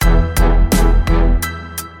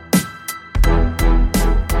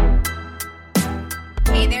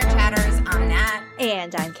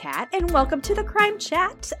And I'm Kat, and welcome to the Crime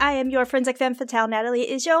Chat. I am your forensic femme fatale.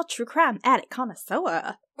 Natalie is your true crime addict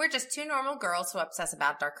connoisseur. We're just two normal girls who obsess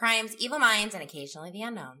about dark crimes, evil minds, and occasionally the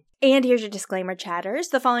unknown. And here's your disclaimer, chatters.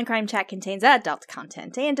 The following Crime Chat contains adult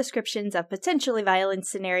content and descriptions of potentially violent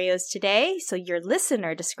scenarios today, so your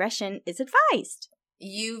listener discretion is advised.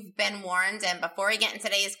 You've been warned, and before we get into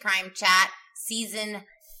today's Crime Chat, Season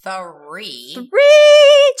 3. 3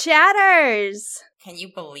 chatters! Can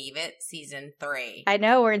you believe it? Season 3. I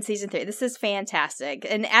know, we're in Season 3. This is fantastic.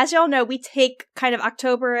 And as y'all know, we take kind of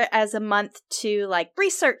October as a month to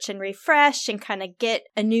research and refresh and kind of get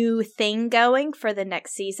a new thing going for the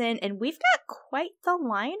next season. And we've got quite the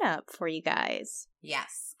lineup for you guys.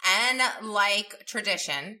 Yes. And like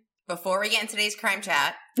tradition, before we get into today's Crime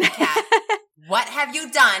Chat, Kat, what have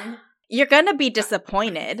you done? You're going to be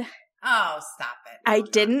disappointed. Oh, stop it. I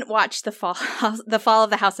didn't watch the Fall of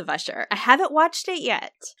the House of Usher. I haven't watched it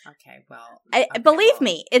yet. Okay, well. Believe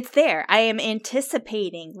me, it's there. I am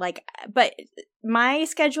anticipating, but my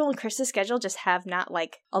schedule and Chris's schedule just have not,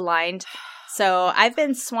 aligned. So I've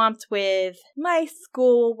been swamped with my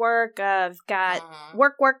school work. I've got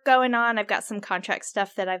work going on. I've got some contract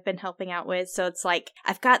stuff that I've been helping out with. So it's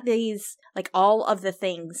I've got these, all of the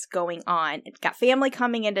things going on. I've got family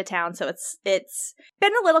coming into town. So it's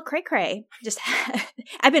been a little cray-cray. Just,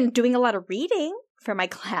 I've been doing a lot of reading for my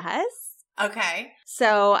class. Okay.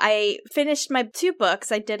 So I finished my 2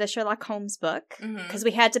 books. I did a Sherlock Holmes book because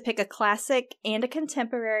we had to pick a classic and a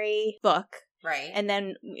contemporary book. Right. And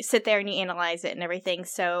then we sit there and you analyze it and everything.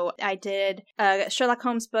 So I did a Sherlock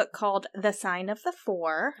Holmes book called The Sign of the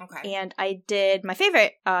Four. Okay. And I did, my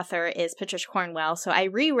favorite author is Patricia Cornwell. So I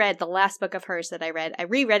reread the last book of hers that I read. I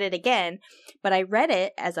reread it again, but I read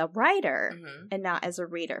it as a writer and not as a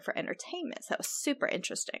reader for entertainment. So that was super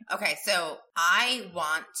interesting. Okay. So I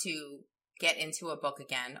want to get into a book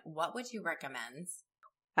again. What would you recommend?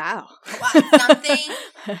 Wow. Something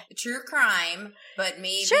true crime, but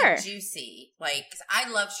maybe juicy. I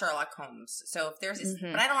love Sherlock Holmes. So if there's this,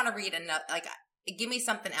 but I don't want to read another, give me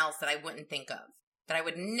something else that I wouldn't think of. That I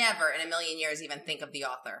would never in a million years even think of the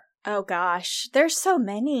author. Oh gosh. There's so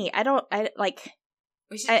many. And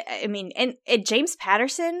James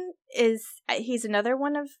Patterson he's another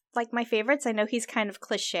one of my favorites. I know he's kind of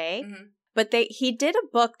cliche. But he did a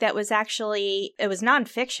book that was it was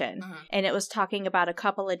nonfiction, and it was talking about a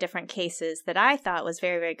couple of different cases that I thought was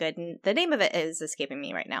very, very good. And the name of it is escaping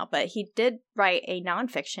me right now, but he did write a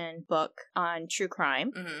nonfiction book on true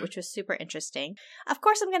crime, which was super interesting. Of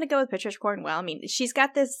course, I'm going to go with Patricia Cornwell. I mean, she's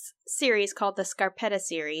got this series called the Scarpetta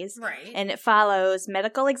series, right? And it follows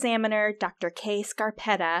medical examiner Dr. K.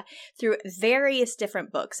 Scarpetta through various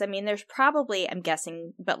different books. I mean, there's probably, I'm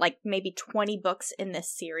guessing, but maybe 20 books in this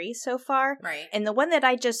series so far. Right. And the one that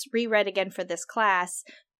I just reread again for this class,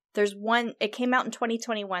 there's one, it came out in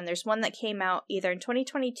 2021. There's one that came out either in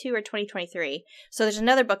 2022 or 2023. So there's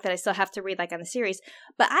another book that I still have to read on the series.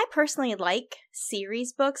 But I personally like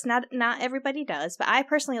series books. Not everybody does, but I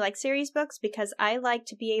personally like series books because I like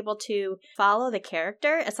to be able to follow the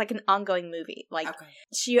character. It's like an ongoing movie.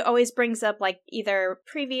 She always brings up either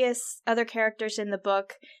previous other characters in the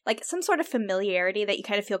book, some sort of familiarity that you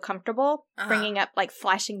kind of feel comfortable bringing up,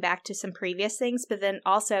 flashing back to some previous things, but then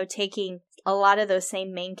also taking a lot of those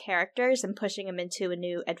same main characters and pushing them into a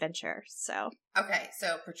new adventure. So okay,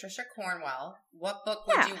 so Patricia Cornwell, what book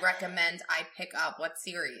would you recommend I pick up? What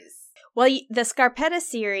series? Well, the Scarpetta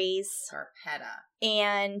series. Scarpetta.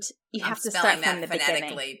 And you have to start from the beginning.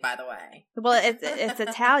 Phonetically, by the way. Well, it's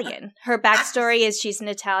Italian. Her backstory is she's an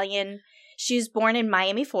Italian. She was born in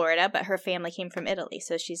Miami, Florida, but her family came from Italy,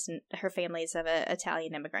 so her family is of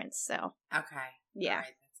Italian immigrants. So okay, yeah. All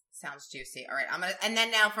right. Sounds juicy. All right, and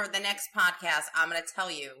then now for the next podcast, I'm gonna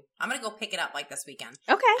tell you. I'm gonna go pick it up this weekend.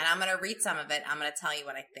 Okay. And I'm gonna read some of it. I'm gonna tell you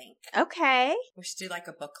what I think. Okay. We should do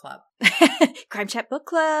a book club. Crime Chat book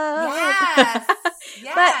club. Yes.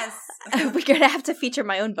 Yes. But we're gonna have to feature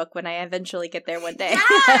my own book when I eventually get there one day.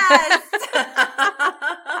 Yes.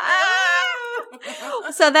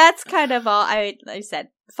 So that's kind of all I said.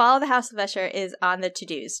 Follow the House of Usher is on the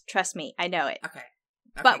to-dos. Trust me, I know it. Okay.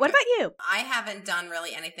 But what about you? I haven't done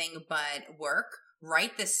really anything but work,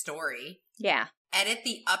 write this story. Yeah. Edit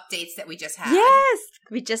the updates that we just had. Yes.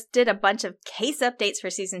 We just did a bunch of case updates for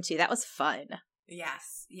season 2. That was fun.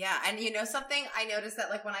 Yes. Yeah. And you know something? I noticed that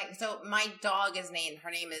so my dog is named,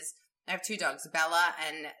 her name is, I have 2 dogs, Bella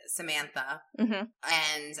and Samantha.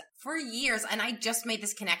 And for years, and I just made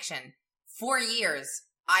this connection, for years,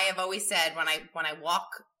 I have always said when I walk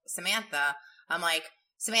Samantha, I'm like,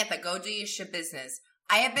 Samantha, go do your shit business.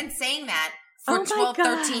 I have been saying that for 12,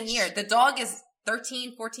 13 years. The dog is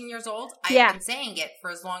 13, 14 years old. I've been saying it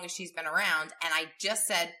for as long as she's been around, and I just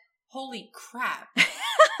said, holy crap.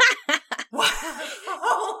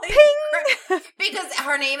 Holy crap. Because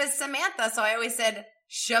her name is Samantha, so I always said,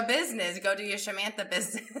 business. Go do your Samantha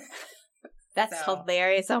business. That's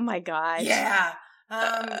hilarious. Oh my gosh. Yeah.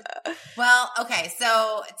 Well, okay.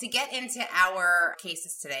 So to get into our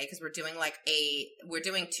cases today, because we're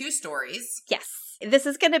doing 2 stories. Yes. This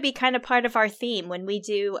is going to be kind of part of our theme when we'll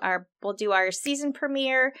do our season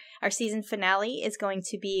premiere. Our season finale is going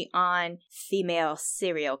to be on female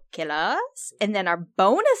serial killers. And then our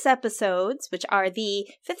bonus episodes, which are the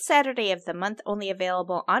 5th Saturday of the month, only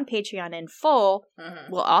available on Patreon in full,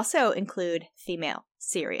 will also include female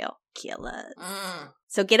serial killers.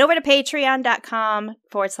 So get over to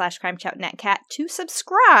patreon.com/crimechatnetcat to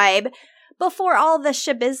subscribe before all the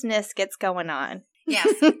shabusiness gets going on.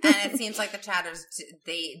 Yes, and it seems like the chatters,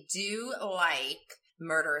 they do like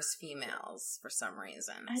murderous females for some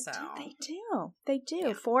reason. They do.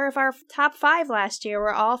 Yeah. 4 of our top 5 last year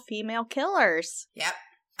were all female killers. Yep.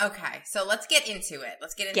 Okay, so let's get into it.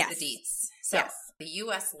 Let's get into the deets. So the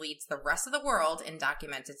U.S. leads the rest of the world in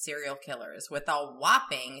documented serial killers with a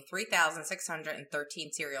whopping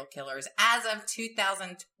 3,613 serial killers as of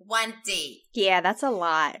 2020. Yeah, that's a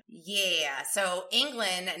lot. Yeah, so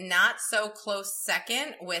England, not so close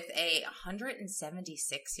second with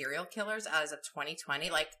 176 serial killers as of 2020.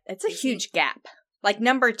 Like, it's a huge gap. Like,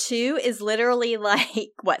 number 2 is literally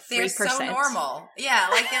like, what, 3%? They're so normal. Yeah,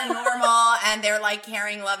 like they're normal and they're like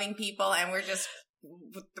caring, loving people, and we're just,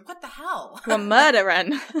 what the hell? We're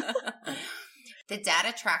murdering. The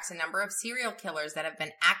data tracks a number of serial killers that have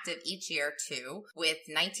been active each year, too, with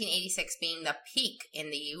 1986 being the peak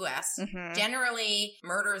in the U.S. Generally,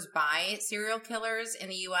 murders by serial killers in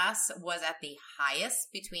the U.S. was at the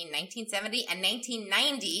highest between 1970 and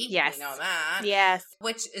 1990. Yes. We know that. Yes.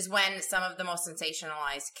 Which is when some of the most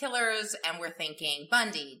sensationalized killers, and we're thinking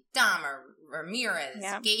Bundy, Dahmer, Ramirez,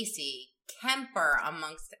 Gacy, Kemper,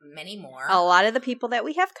 amongst many more. A lot of the people that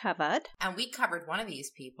we have covered. And we covered one of these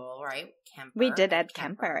people, right? Kemper. We did Ed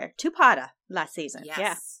Kemper. Two-parter last season. Yes.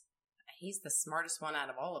 Yeah. He's the smartest one out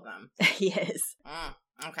of all of them. He is.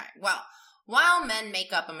 Okay. Well, while men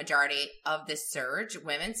make up a majority of this surge,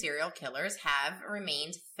 women serial killers have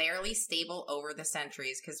remained fairly stable over the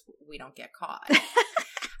centuries because we don't get caught.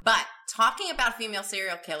 But talking about female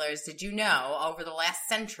serial killers, did you know over the last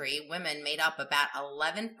century, women made up about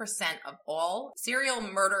 11% of all serial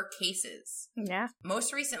murder cases? Yeah.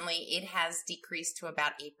 Most recently, it has decreased to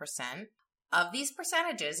about 8%. Of these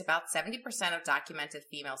percentages, about 70% of documented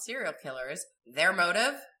female serial killers, their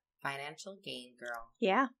motive? Financial gain, girl.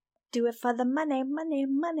 Yeah. Do it for the money, money,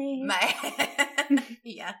 money.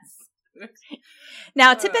 Yes.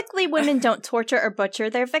 Now, typically women don't torture or butcher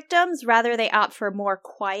their victims. Rather, they opt for more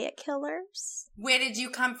quiet killers. Where did you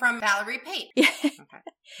come from, Valerie Pate? Okay.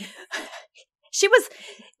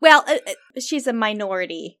 She's a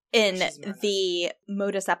minority in the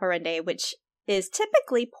modus operandi, which is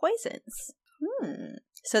typically poisons.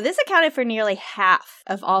 So this accounted for nearly half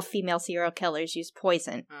of all female serial killers use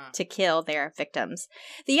poison to kill their victims.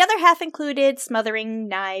 The other half included smothering,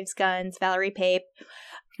 knives, guns, Valerie Pape.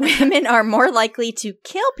 Women are more likely to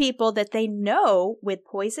kill people that they know with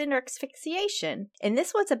poison or asphyxiation. And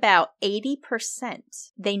this was about 80%.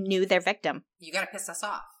 They knew their victim. You got to piss us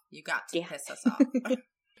off. You got to piss us off.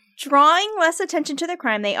 Drawing less attention to their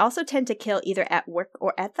crime, they also tend to kill either at work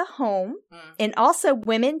or at the home. And also,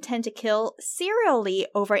 women tend to kill serially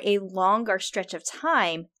over a longer stretch of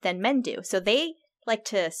time than men do. So they like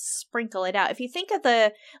to sprinkle it out. If you think of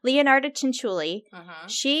the Leonardo Cianciulli,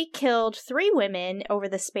 she killed 3 women over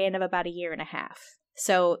the span of about a year and a half.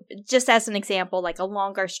 So just as an example, like a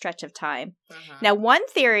longer stretch of time. Now, one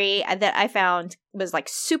theory that I found was like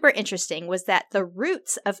super interesting was that the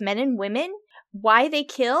roots of men and women, why they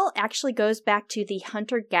kill, actually goes back to the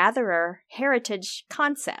hunter-gatherer heritage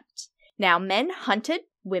concept. Now, men hunted,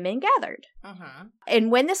 women gathered.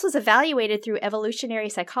 And when this was evaluated through evolutionary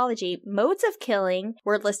psychology, modes of killing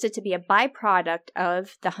were listed to be a byproduct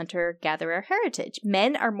of the hunter-gatherer heritage.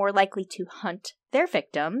 Men are more likely to hunt their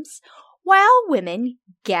victims, while women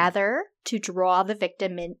gather to draw the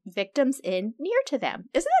victims in near to them.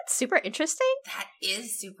 Isn't that super interesting? That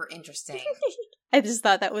is super interesting. I just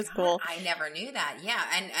thought that was cool. I never knew that. Yeah,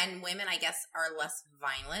 and women, I guess, are less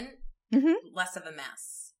violent, less of a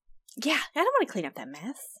mess. Yeah, I don't want to clean up that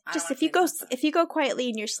mess. Just if you go quietly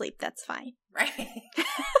in your sleep, that's fine. Right.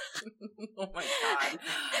 Oh my God.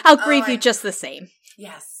 I'll grieve you just the same.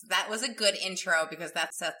 Yes, that was a good intro because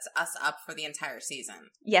that sets us up for the entire season.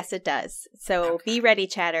 Yes, it does. So be ready,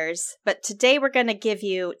 chatters. But today we're going to give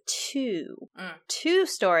you two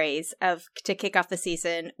stories to kick off the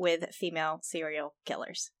season with female serial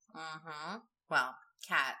killers. Well,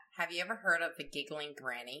 Kat, have you ever heard of the Giggling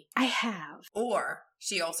Granny? I have. Or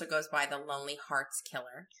she also goes by the Lonely Hearts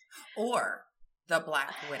Killer. Or the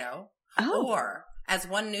Black Widow. Oh. Or, as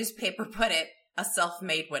one newspaper put it, a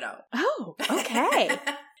self-made widow. Oh, okay.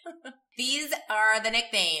 These are the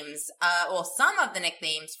nicknames, some of the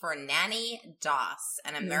nicknames for Nanny Doss,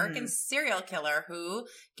 an American serial killer who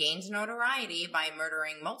gained notoriety by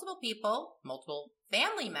murdering multiple people, multiple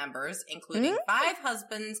family members, including 5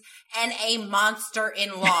 husbands and a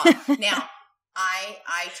monster-in-law. Now,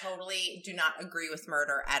 I totally do not agree with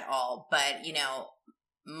murder at all, but, you know,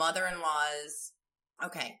 mother-in-laws...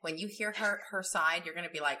 Okay, when you hear her side, you're going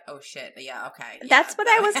to be like, oh shit, yeah, okay. Yeah. That's what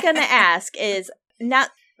I was going to ask is not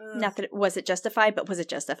that was it justified, but was it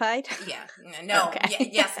justified? Yeah. No. Okay.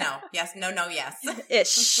 Yes, no. Yes, no, yes.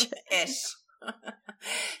 Ish.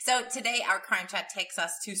 So today our crime chat takes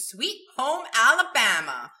us to Sweet Home,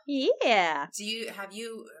 Alabama. Yeah. Have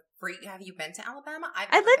you been to Alabama?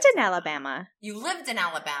 I lived in Alabama. You lived in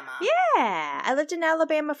Alabama? Yeah. I lived in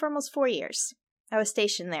Alabama for almost 4 years. I was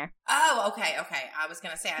stationed there. Oh, okay. I was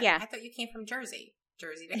going to say, I thought you came from Jersey to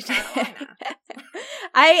Carolina.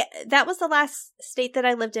 That was the last state that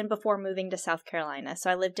I lived in before moving to South Carolina. So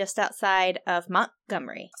I lived just outside of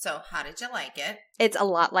Montgomery. So how did you like it? It's a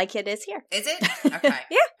lot like it is here. Is it? Okay.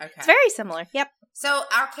 Yeah. Okay. It's very similar. Yep. So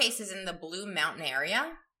our case is in the Blue Mountain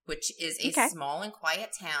area, which is a small and quiet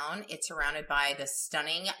town. It's surrounded by the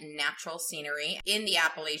stunning natural scenery in the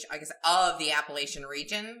Appalachian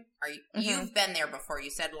region. You've been there before.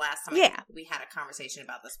 You said last time we had a conversation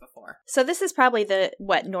about this before. So this is probably the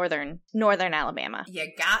northern Alabama. You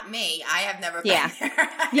got me. I have never been there.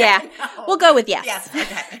 Yeah. No. We'll go with yes. Yes.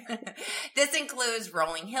 Okay. This includes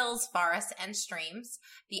rolling hills, forests, and streams.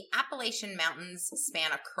 The Appalachian Mountains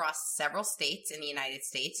span across several states in the United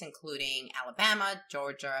States, including Alabama,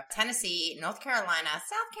 Georgia, Tennessee, North Carolina,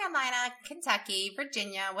 South Carolina, Kentucky,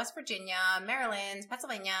 Virginia, West Virginia, Maryland,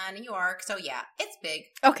 Pennsylvania, New York. So yeah, it's big.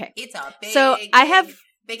 Okay. It's a big,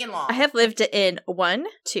 big and long. I have lived in 1,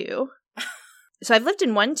 2. So I've lived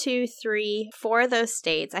in 1, 2, 3, 4 of those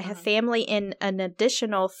states. I have family in an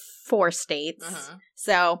additional 4 states.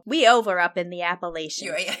 So we over up in the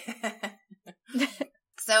Appalachian.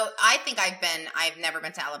 So I think I've never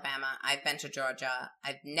been to Alabama. I've been to Georgia.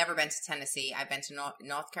 I've never been to Tennessee. I've been to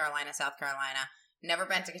North Carolina, South Carolina. Never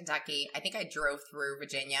been to Kentucky. I think I drove through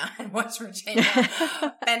Virginia and West Virginia.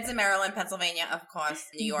 Been to Maryland, Pennsylvania, of course,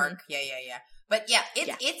 New York. Yeah. But yeah,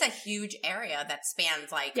 it's a huge area that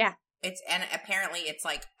spans and apparently it's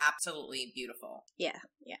like absolutely beautiful. Yeah.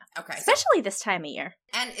 Okay. Especially this time of year.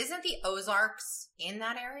 And isn't the Ozarks in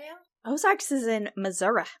that area? Ozarks is in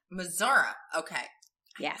Missouri. Okay.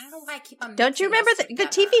 Yes. I don't know why I keep on. Don't you remember the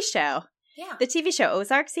TV show? Yeah. The TV show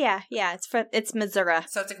Ozarks? Yeah. It's Missouri.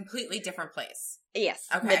 So it's a completely different place. Yes.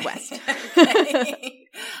 Okay. Midwest. Okay.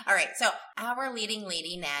 All right. So our leading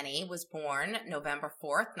lady, Nanny, was born November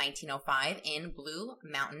 4th, 1905 in Blue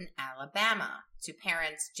Mountain, Alabama, to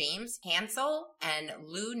parents James Hansel and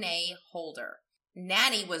Lou Nay Holder.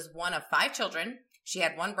 Nanny was one of 5 children. She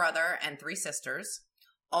had 1 brother and 3 sisters.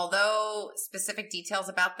 Although specific details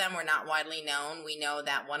about them were not widely known, we know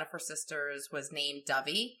that one of her sisters was named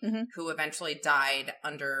Dovey, who eventually died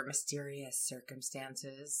under mysterious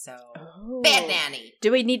circumstances. So, bad nanny.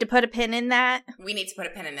 Do we need to put a pin in that? We need to put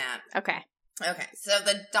a pin in that. Okay. So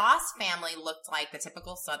the Doss family looked like the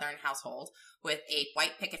typical Southern household with a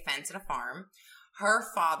white picket fence and a farm. Her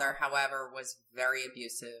father, however, was very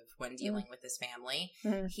abusive when dealing with his family.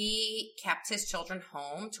 He kept his children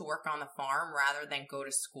home to work on the farm rather than go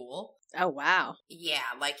to school. Oh, wow. Yeah,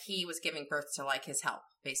 like he was giving birth to like his help,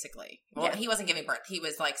 basically. Well, he wasn't giving birth. He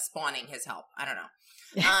was like spawning his help. I don't know.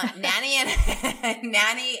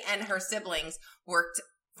 Nanny and her siblings worked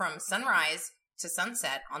from sunrise to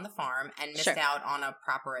sunset on the farm and missed out on a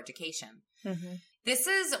proper education. This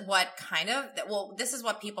is what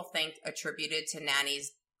people think attributed to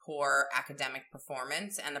Nanny's poor academic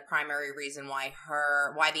performance and the primary reason why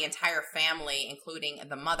the entire family, including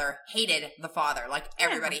the mother, hated the father. Like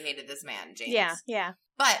everybody hated this man, James. Yeah.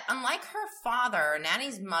 But unlike her father,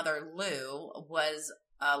 Nanny's mother, Lou, was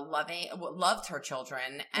loved her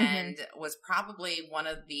children and was probably one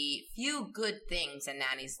of the few good things in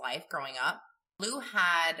Nanny's life growing up. Lou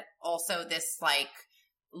had also this like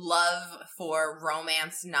love for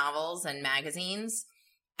romance novels and magazines.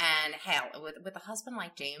 And hell, with a husband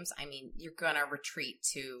like James, I mean, you're gonna retreat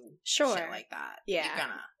to shit like that. Yeah. You're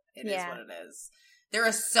gonna. It is what it is. There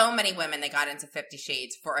are so many women that got into 50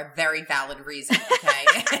 Shades for a very valid reason, okay?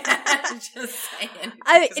 Just saying.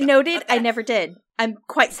 I noted, I never did. I'm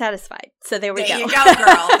quite satisfied. So there we go. There you go,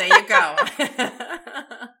 girl. There you go.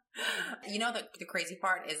 You know, the crazy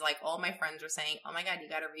part is like all my friends were saying, oh my God, you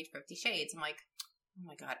got to read 50 Shades. I'm like, oh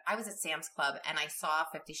my God. I was at Sam's Club and I saw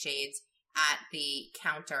 50 Shades at the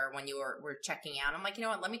counter when you were checking out. I'm like, you know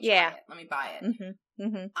what? Let me try it. Let me buy it. Mm-hmm.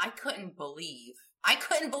 Mm-hmm. I couldn't believe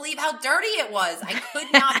how dirty it was. I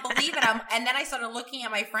could not believe it. And then I started looking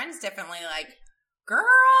at my friends differently, like, girl,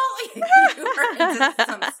 you were into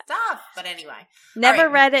some stuff. But anyway. Never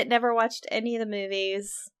read it, never watched any of the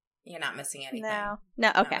movies. You're not missing anything. No,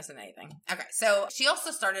 okay. Not missing anything. Okay, so she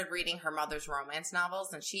also started reading her mother's romance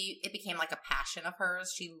novels, and it became like a passion of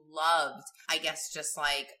hers. She loved, I guess, just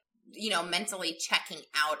like, you know, mentally checking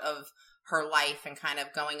out of her life and kind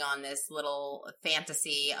of going on this little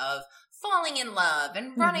fantasy of falling in love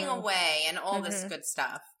and running away and all this good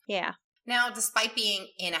stuff. Yeah. Now, despite being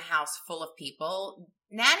in a house full of people,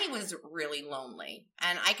 Nanny was really lonely.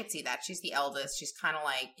 And I could see that. She's the eldest. She's kind of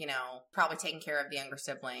like, you know, probably taking care of the younger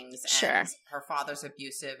siblings. And her father's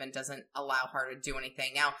abusive and doesn't allow her to do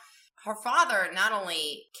anything. Now, her father not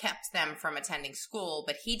only kept them from attending school,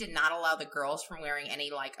 but he did not allow the girls from wearing any,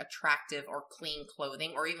 like, attractive or clean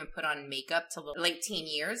clothing or even put on makeup till the late teen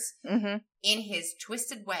years. Mm-hmm. In his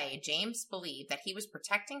twisted way, James believed that he was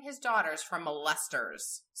protecting his daughters from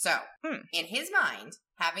molesters. So, in his mind,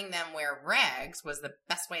 having them wear rags was the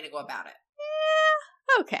best way to go about it.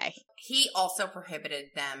 Yeah, okay. He also prohibited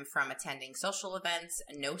them from attending social events,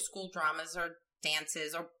 no school dramas or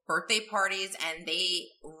dances or birthday parties, and they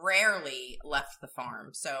rarely left the farm.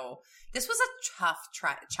 So this was a tough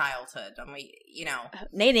childhood. I mean, you know.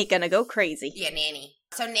 Nanny gonna go crazy. Yeah, Nanny.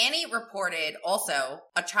 So Nanny reported also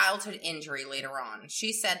a childhood injury later on.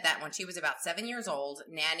 She said that when she was about 7 years old,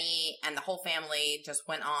 Nanny and the whole family just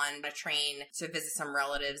went on a train to visit some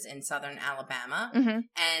relatives in southern Alabama. Mm-hmm.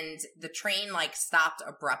 And the train like stopped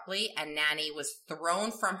abruptly and Nanny was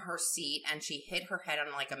thrown from her seat and she hit her head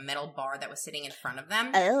on like a metal bar that was sitting in front of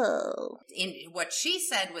them. Oh. In what she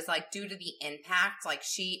said was like due to the impact, like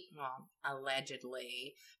she, well,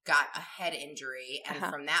 allegedly got a head injury. And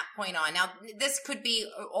from that point on, now this could be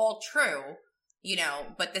all true, you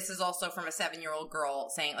know, but this is also from a 7-year-old girl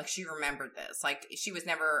saying like she remembered this. Like she was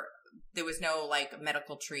never, there was no like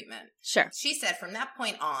medical treatment. Sure. She said from that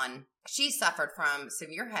point on, she suffered from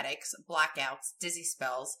severe headaches, blackouts, dizzy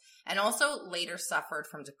spells, and also later suffered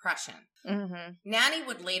from depression. Mm-hmm. Nanny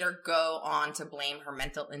would later go on to blame her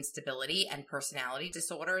mental instability and personality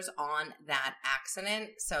disorders on that accident.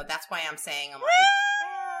 So that's why I'm saying, I'm like,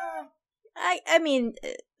 I mean,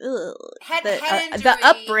 head injury. The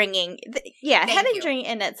upbringing, head you. injury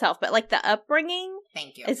in itself, but like the upbringing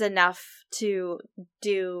Thank you. is enough to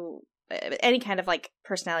do any kind of like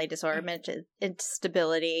personality disorder, mental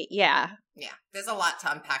instability. Yeah. Yeah. There's a lot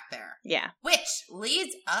to unpack there. Yeah. Which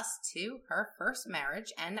leads us to her first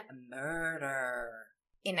marriage and murder.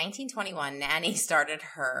 In 1921, Nanny started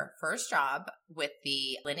her first job with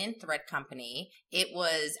the linen thread company. It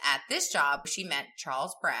was at this job she met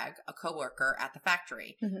Charles Bragg, a coworker at the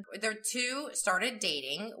factory. Mm-hmm. The two started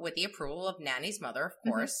dating with the approval of Nanny's mother, of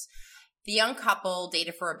course. Mm-hmm. The young couple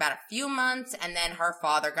dated for about a few months, and then her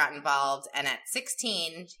father got involved. And at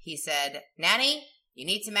 16, he said, Nanny, you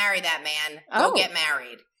need to marry that man. Go get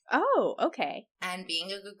married. Oh, okay. And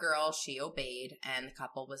being a good girl, she obeyed, and the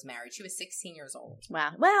couple was married. She was 16 years old.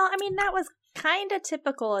 Wow. Well, I mean, that was kind of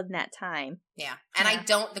typical in that time. Yeah. And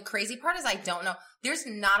the crazy part is I don't know. There's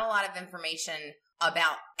not a lot of information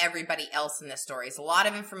about everybody else in this story. It's a lot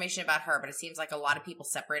of information about her, but it seems like a lot of people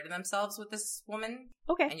separated themselves with this woman.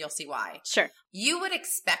 Okay. And you'll see why. Sure. You would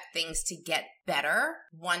expect things to get better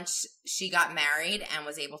once she got married and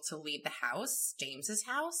was able to leave the house, James's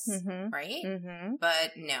house, right? Mm-hmm.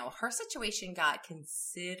 But no, her situation got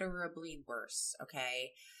considerably worse,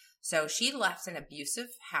 okay? So she left an abusive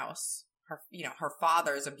house. Her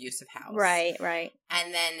father's abusive house. Right.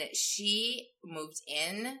 And then she moved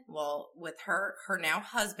in, with her now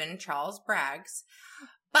husband, Charles Braggs.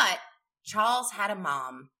 But Charles had a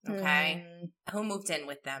mom, okay, who moved in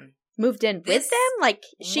with them. With them? Like,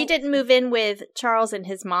 she didn't move in with Charles and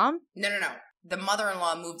his mom? No. The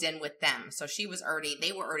mother-in-law moved in with them. So they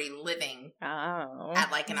were already living at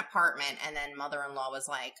like an apartment. And then mother-in-law was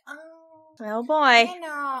like, oh boy. You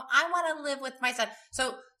know, I want to live with my son.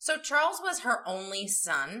 So Charles was her only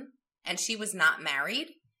son, and she was not married.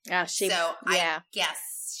 I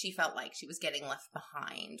guess she felt like she was getting left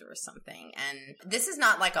behind or something. And this is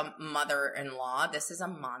not like a mother-in-law. This is a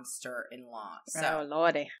monster-in-law. So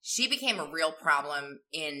Lordy. She became a real problem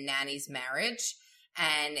in Nanny's marriage.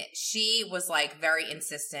 And she was like very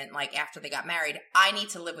insistent, like after they got married, I need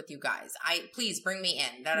to live with you guys. Please bring me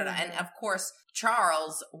in. Da, da, da. And of course,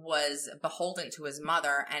 Charles was beholden to his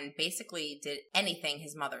mother and basically did anything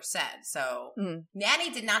his mother said. So Nanny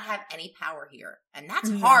did not have any power here. And that's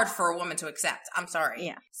hard for a woman to accept. I'm sorry.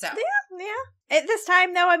 Yeah. So Yeah. At this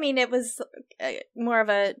time, though, I mean, it was more of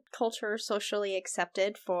a culture socially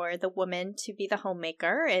accepted for the woman to be the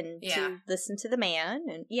homemaker and to listen to the man.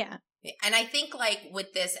 And And I think like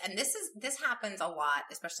with this, and this happens a lot,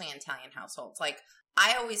 especially in Italian households. Like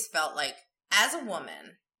I always felt like as a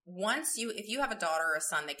woman, if you have a daughter or a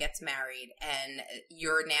son that gets married and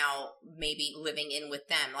you're now maybe living in with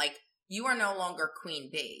them, like you are no longer Queen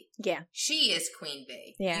Bee. Yeah. She is Queen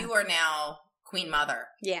Bee. Yeah. You are now Queen Mother.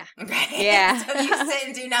 Yeah. Okay? Yeah. So you sit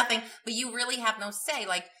and do nothing, but you really have no say.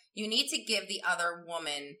 Like you need to give the other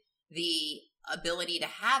woman the ability to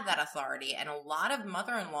have that authority. And a lot of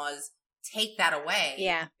mother-in-laws take that away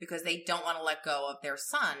because they don't want to let go of their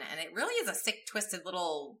son. And it really is a sick, twisted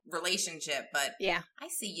little relationship. But I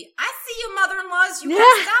see you mother-in-laws. You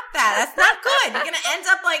can't stop that. That's not good. You're going to end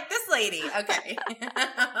up like this lady. Okay.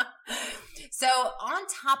 So on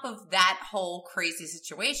top of that whole crazy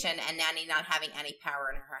situation and Nanny not having any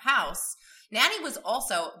power in her house, Nanny was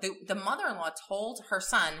also, the mother-in-law told her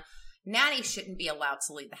son, Nanny shouldn't be allowed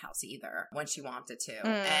to leave the house either when she wanted to.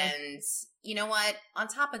 And you know what? On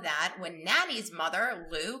top of that, when Nanny's mother,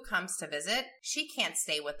 Lou, comes to visit, she can't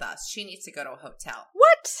stay with us. She needs to go to a hotel.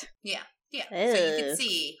 What? Yeah. Yeah. Ew. So you can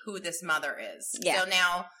see who this mother is. Yeah. So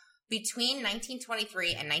now, between 1923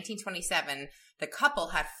 and 1927, the couple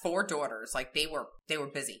had 4 daughters. Like they were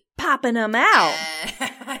busy. Popping them out.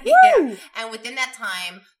 And within that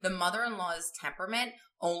time, the mother-in-law's temperament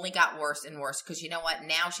only got worse and worse because you know what?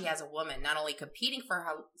 Now she has a woman not only competing for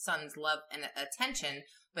her son's love and attention,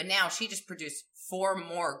 but now she just produced 4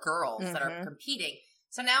 more girls that are competing.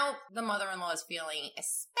 So now the mother-in-law is feeling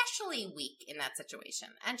especially weak in that situation,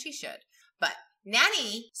 and she should. But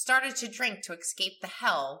Nanny started to drink to escape the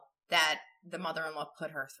hell that the mother-in-law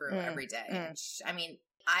put her through every day. And I mean,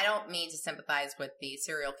 I don't mean to sympathize with the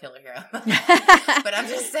serial killer here, but I'm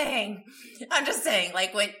just saying,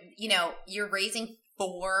 like when, you know, you're raising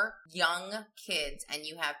 4 young kids and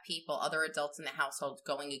you have other adults in the household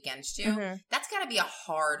going against you, that's got to be a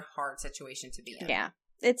hard situation to be in.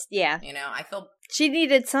 Yeah. You know, I feel she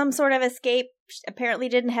needed some sort of escape. She apparently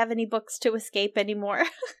didn't have any books to escape anymore.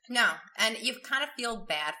 No. And you kind of feel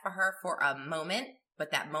bad for her for a moment,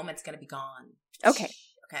 but that moment's going to be gone. Okay.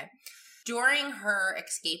 During her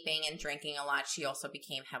escaping and drinking a lot, she also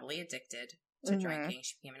became heavily addicted to drinking.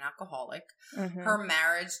 She became an alcoholic. Her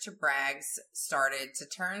marriage to Braggs started to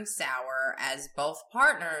turn sour as both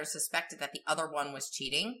partners suspected that the other one was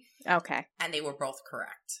cheating. Okay. And they were both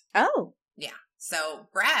correct. Oh. Yeah. So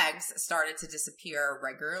Braggs started to disappear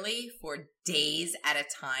regularly for days at a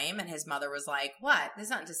time, and his mother was like, "What? There's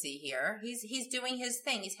nothing to see here. He's doing his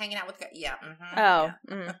thing. He's hanging out with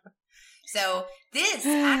So this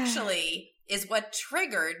actually is what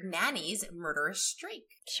triggered Nanny's murderous streak.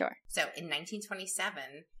 Sure. So in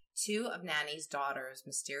 1927, 2 of Nanny's daughters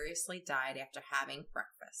mysteriously died after having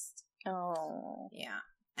breakfast. Oh. Yeah.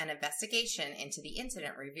 An investigation into the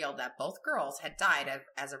incident revealed that both girls had died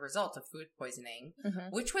as a result of food poisoning,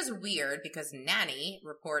 which was weird because Nanny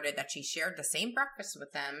reported that she shared the same breakfast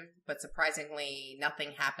with them, but surprisingly,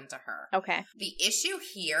 nothing happened to her. Okay. The issue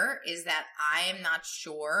here is that I am not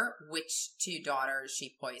sure which 2 daughters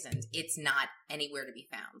she poisoned. It's not anywhere to be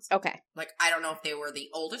found. Okay. Like, I don't know if they were the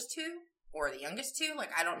oldest 2 or the youngest 2. Like,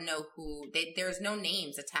 I don't know who. There's no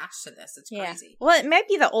names attached to this. It's crazy. Well, it might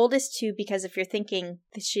be the oldest 2 because if you're thinking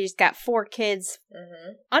that she's got 4 kids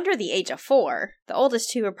under the age of 4, the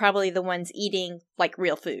oldest 2 are probably the ones eating, like,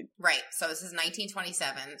 real food. Right. So this is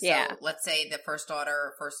 1927. So let's say the first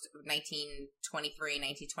daughter, 1923,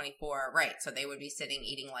 1924. Right. So they would be sitting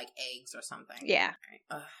eating, like, eggs or something. Yeah. Right.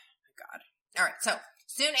 Oh, my God. All right. So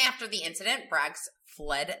soon after the incident, Braggs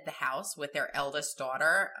fled the house with their eldest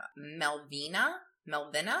daughter, Melvina.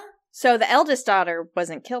 So the eldest daughter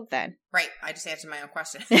wasn't killed then. Right. I just answered my own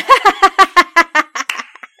question. I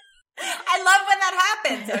love when that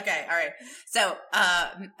happens. Okay. All right. So,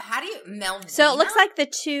 how do you, Melvina? So it looks like the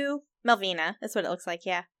 2, Melvina. That's what it looks like.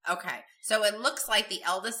 Yeah. Okay. So it looks like the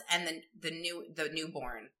eldest and the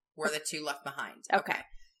newborn were the 2 left behind. Okay.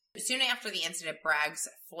 Soon after the incident, Braggs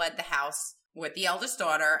fled the house with the eldest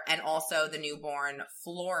daughter and also the newborn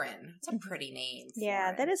Florin. It's a pretty name. Florin.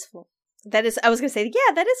 Yeah, that is, I was going to say,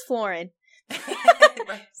 yeah, that is Florin.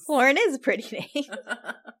 Florin is a pretty name.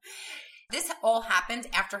 This all happened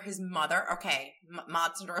after his mother, okay,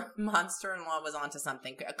 monster-in-law was onto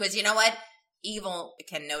something. Because you know what? evil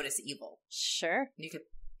can notice evil. Sure. You could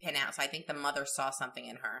pin out. So I think the mother saw something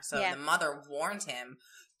in her. So yeah. the mother warned him,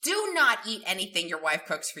 do not eat anything your wife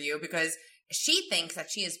cooks for you because she thinks that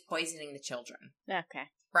she is poisoning the children. Okay.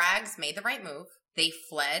 Braggs made the right move. They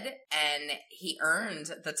fled, and he earned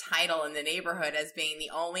the title in the neighborhood as being the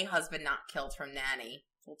only husband not killed from Nanny.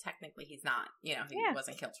 Well, technically he's not. You know, he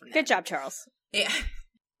wasn't killed from Nanny. Good job, Charles. Yeah.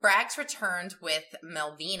 Braggs returned with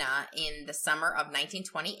Melvina in the summer of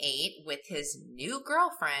 1928 with his new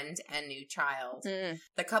girlfriend and new child.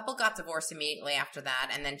 The couple got divorced immediately after that,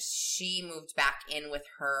 and then she moved back in with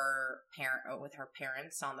her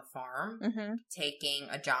parents on the farm, taking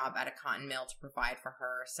a job at a cotton mill to provide for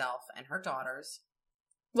herself and her daughters.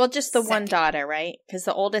 Well, just the one daughter, right? Because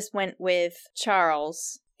the oldest went with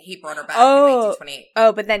Charles. He brought her back in 1928.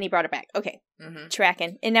 Oh, but then he brought her back. Okay.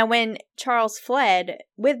 Tracking. And now when Charles fled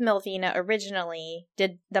with Melvina originally,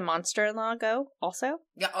 did the monster-in-law go also?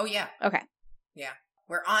 Yeah. Oh, yeah. Okay. Yeah.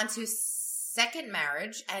 We're on to second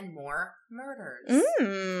marriage and more murders.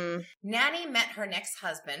 Nanny met her next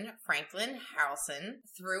husband, Franklin Harrelson,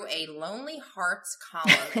 through a Lonely Hearts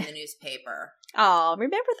column in the newspaper. Oh,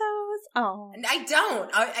 remember those? Oh, I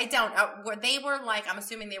don't. They were like, I'm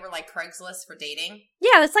assuming they were like Craigslist for dating.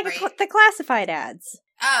 Yeah, that's like the classified ads.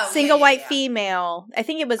 Oh, single white female. I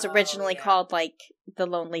think it was originally called like the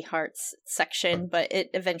Lonely Hearts section, but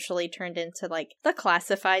it eventually turned into like the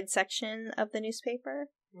classified section of the newspaper.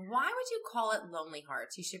 Why would you call it Lonely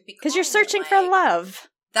Hearts? You should be because you're searching for love.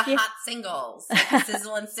 The hot singles, like the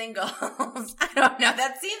sizzling singles. I don't know.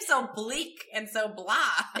 That seems so bleak and so blah.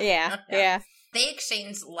 Yeah. They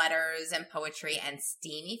exchanged letters and poetry and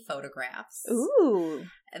steamy photographs. Ooh.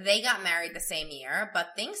 They got married the same year,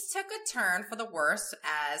 but things took a turn for the worse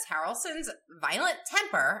as Harrelson's violent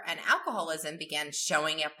temper and alcoholism began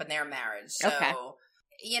showing up in their marriage. So,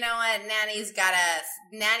 you know what? Nanny's got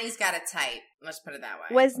a type. Let's put it that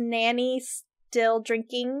way. Was Nanny still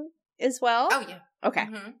drinking as well? Oh, yeah. Okay.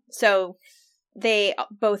 So they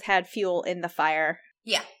both had fuel in the fire.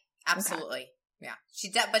 Yeah, absolutely. Okay.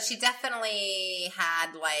 Yeah, but she definitely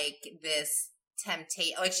had like this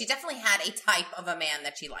temptation. Like she definitely had a type of a man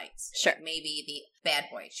that she likes. Sure, like maybe the bad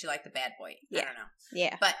boy. She liked the bad boy. Yeah. I don't know.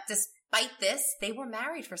 Yeah, but despite this, they were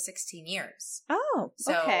married for 16 years. Oh,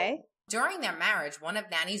 okay. During their marriage, one of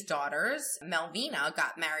Nanny's daughters, Melvina,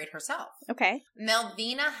 got married herself. Okay.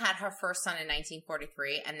 Melvina had her first son in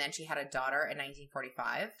 1943, and then she had a daughter in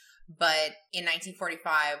 1945. But in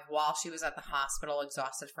 1945, while she was at the hospital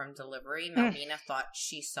exhausted from delivery, Melvina thought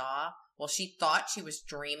she was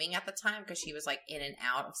dreaming at the time because she was like in and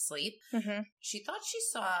out of sleep. She thought she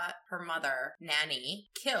saw her mother, Nanny,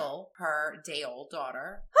 kill her day-old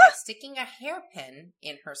daughter by sticking a hairpin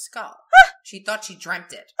in her skull. She thought she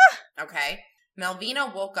dreamt it. Okay?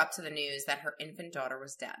 Melvina woke up to the news that her infant daughter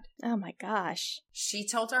was dead. Oh my gosh. She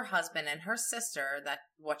told her husband and her sister that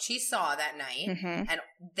what she saw that night, and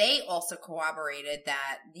they also corroborated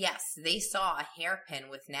that, yes, they saw a hairpin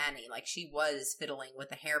with Nanny. Like, she was fiddling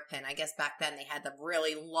with a hairpin. I guess back then they had the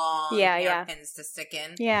really long hairpins to stick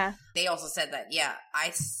in. Yeah. They also said that,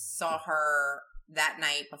 I saw her that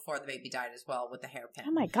night before the baby died as well with the hairpin.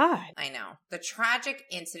 Oh my God. I know. The tragic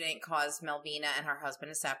incident caused Melvina and her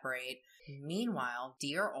husband to separate. Meanwhile,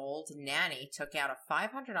 dear old Nanny took out a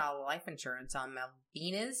 $500 life insurance on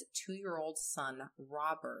Melvina's 2-year-old son,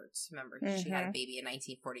 Robert. Remember, she had a baby in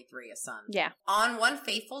 1943, a son. Yeah. On one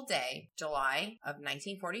fateful day, July of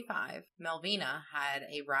 1945, Melvina had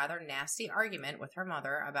a rather nasty argument with her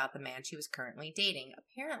mother about the man she was currently dating.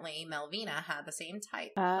 Apparently, Melvina had the same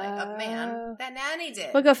type of man that Nanny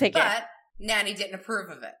did. Well, go figure. But Nanny didn't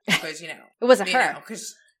approve of it because, it wasn't her.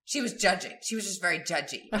 Because she was judging. She was just very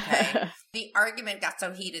judgy, okay? The argument got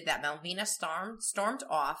so heated that Melvina stormed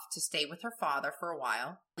off to stay with her father for a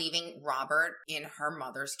while, leaving Robert in her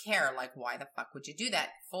mother's care. Like, why the fuck would you do that?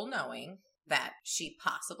 Full knowing that she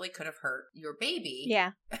possibly could have hurt your baby.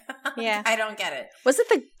 Yeah. Yeah. I don't get it. Was it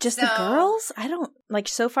the girls? I don't,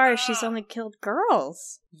 so far she's only killed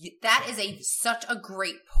girls. That is such a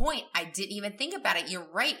great point. I didn't even think about it.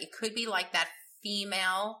 You're right. It could be like that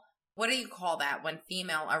female... What do you call that when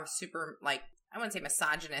female are super, I wouldn't say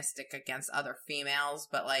misogynistic against other females,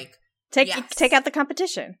 but Take out the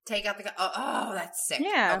competition. Take out the... Oh, that's sick.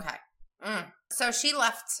 Yeah. Okay. So she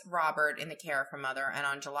left Robert in the care of her mother, and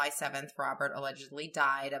on July 7th, Robert allegedly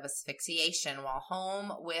died of asphyxiation while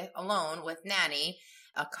alone with Nanny.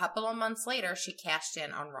 A couple of months later, she cashed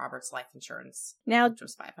in on Robert's life insurance, which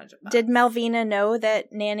was $500. Did Melvina know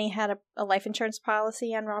that Nanny had a life insurance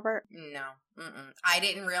policy on Robert? No. I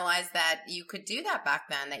didn't realize that you could do that back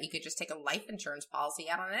then, that you could just take a life insurance policy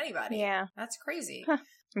out on anybody. Yeah. That's crazy. Huh.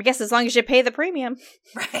 I guess as long as you pay the premium.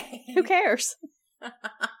 Right. Who cares?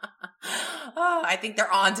 Oh, I think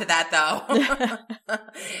they're on to that, though.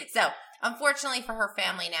 So, unfortunately for her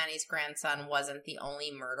family, Nanny's grandson wasn't the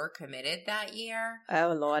only murder committed that year.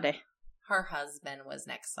 Oh, Lordy. Her husband was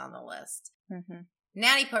next on the list. Mm-hmm.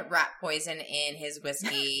 Nanny put rat poison in his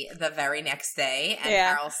whiskey the very next day, and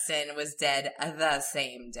Harrelson was dead the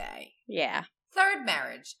same day. Yeah. Third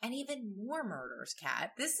marriage, and even more murders,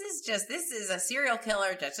 Kat. This is a serial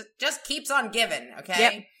killer just keeps on giving,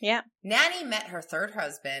 okay? Yep. Nanny met her third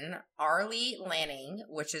husband, Arlie Lanning,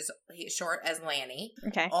 which is short as Lanny.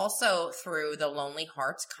 Okay. Also through the Lonely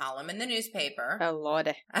Hearts column in the newspaper. Oh,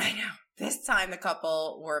 Lordy. I know. This time the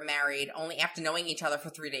couple were married only after knowing each other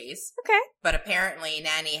for 3 days. Okay. But apparently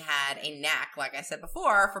Nanny had a knack, like I said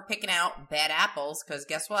before, for picking out bad apples because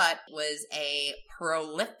guess what? Was a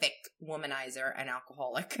prolific womanizer and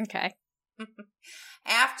alcoholic. Okay.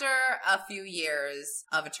 After a few years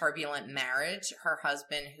of a turbulent marriage, her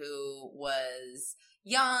husband, who was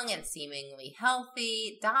young and seemingly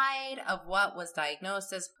healthy, died of what was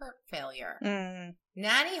diagnosed as heart failure. Mm.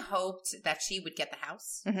 Nanny hoped that she would get the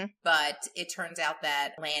house, but it turns out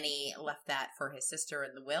that Lanny left that for his sister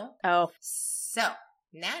in the will. Oh. So,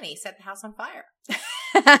 Nanny set the house on fire.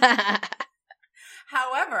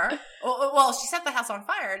 However, well, she set the house on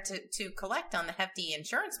fire to collect on the hefty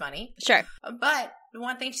insurance money. Sure. But the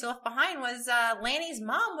one thing she left behind was Lanny's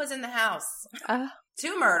mom was in the house.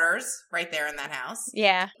 2 murders right there in that house.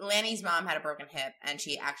 Yeah. Lanny's mom had a broken hip, and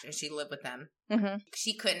she lived with them. Mm-hmm.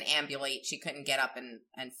 She couldn't ambulate. She couldn't get up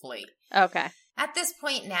and flee. Okay. At this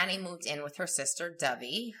point, Nanny moved in with her sister,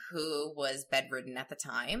 Dovey, who was bedridden at the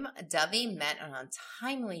time. Dovey met an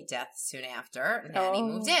untimely death soon after. Nanny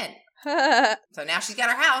moved in. So now she's got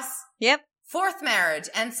her house. Yep. Fourth marriage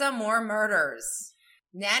and some more murders.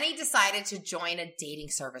 Nanny decided to join a dating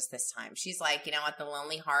service this time. She's like, you know what, the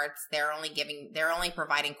Lonely Hearts, they're only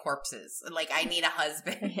providing corpses. Like, I need a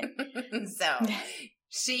husband. So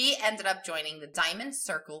she ended up joining the Diamond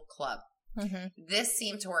Circle Club. Mm-hmm. This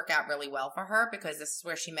seemed to work out really well for her because this is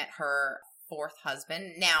where she met her fourth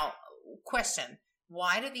husband. Now, question,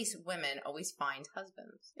 why do these women always find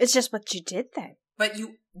husbands? It's just what you did then. But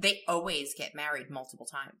they always get married multiple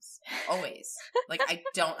times. Always. Like, I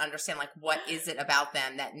don't understand, like, what is it about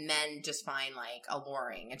them that men just find, like,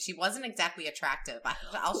 alluring? And she wasn't exactly attractive.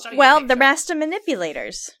 I'll show you Well, the master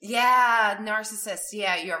manipulators. Yeah, narcissists.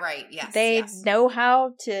 Yeah, you're right. Yes, They know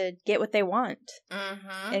how to get what they want.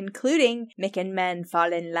 Mm-hmm. Including making men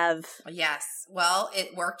fall in love. Yes. Well,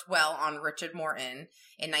 it worked well on Richard Morton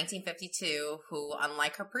in 1952, who,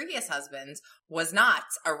 unlike her previous husbands, was not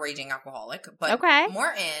a raging alcoholic, but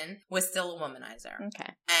Morton was still a womanizer.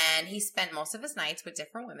 Okay. And he spent most of his nights with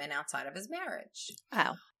different women outside of his marriage.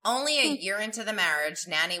 Oh. Only a year into the marriage,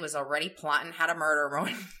 Nanny was already plotting how to murder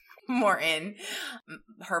Morton.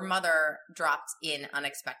 Her mother dropped in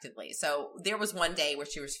unexpectedly. So there was one day where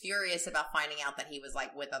she was furious about finding out that he was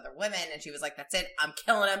like with other women, and she was like, that's it, I'm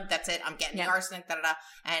killing him, that's it, I'm getting the arsenic, da-da-da.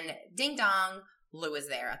 And ding dong, Lou is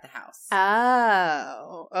there at the house.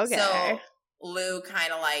 Oh, okay. So Lou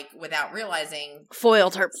kind of like, without realizing,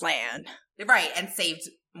 foiled her plan. Right, and saved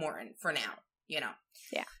Morton for now, you know.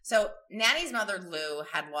 Yeah. So Nanny's mother, Lou,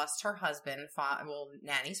 had lost her husband,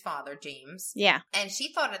 Nanny's father, James. Yeah. And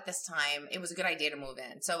she thought at this time it was a good idea to move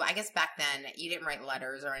in. So I guess back then you didn't write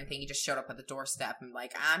letters or anything. You just showed up at the doorstep and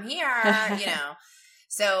like, I'm here, you know.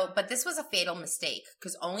 So, but this was a fatal mistake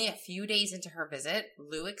because only a few days into her visit,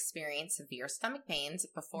 Lou experienced severe stomach pains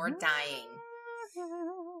before dying.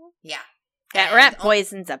 Yeah. That rat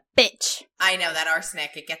poison's a bitch. I know, that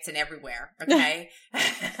arsenic, it gets in everywhere, okay?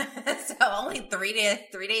 So only 3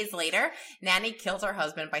 days later, Nanny killed her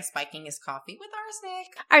husband by spiking his coffee with arsenic.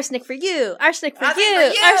 Arsenic for you! Arsenic for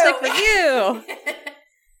you! Arsenic for you!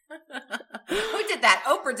 Who did that?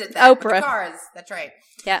 Oprah did that. Oprah. With the cars. That's right.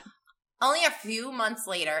 Yeah. Only a few months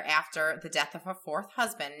later, after the death of her fourth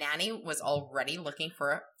husband, Nanny was already looking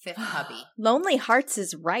for a fifth hubby. Lonely Hearts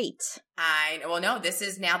is right. No, this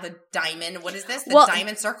is now the Diamond, what is this? The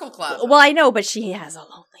Diamond Circle Club. Well, I know, but she has a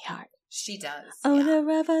lonely heart. She does.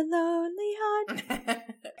 Owner of a lonely heart.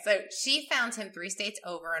 So she found him 3 states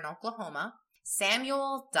over in Oklahoma.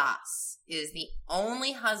 Samuel Das is the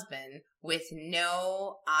only husband with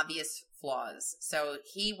no obvious flaws. So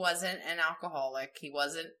he wasn't an alcoholic. He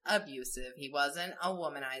wasn't abusive. He wasn't a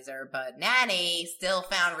womanizer. But Nanny still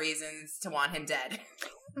found reasons to want him dead.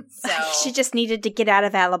 So she just needed to get out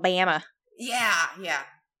of Alabama. Yeah.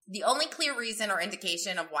 The only clear reason or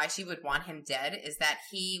indication of why she would want him dead is that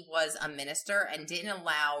he was a minister and didn't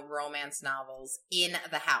allow romance novels in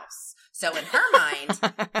the house. So in her mind,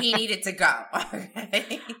 he needed to go.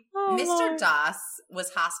 Okay? Oh, Mr. Lord. Das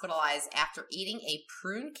was hospitalized after eating a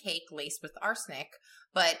prune cake laced with arsenic,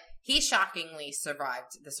 but he shockingly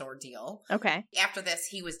survived this ordeal. Okay. After this,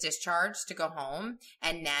 he was discharged to go home,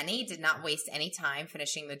 and Nanny did not waste any time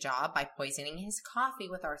finishing the job by poisoning his coffee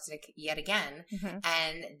with arsenic yet again. Mm-hmm.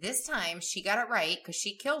 And this time, she got it right because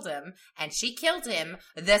she killed him, and she killed him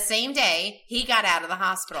the same day he got out of the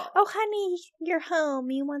hospital. Oh, honey, you're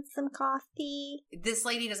home. You want some coffee? This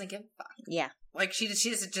lady doesn't give a fuck. Yeah. Like, she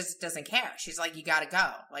just doesn't care. She's like, you gotta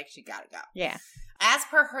go. Like, she gotta go. Yeah. As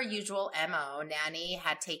per her usual MO, Nanny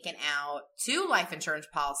had taken out 2 life insurance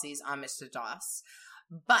policies on Mr. Das,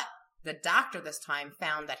 but the doctor this time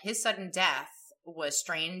found that his sudden death was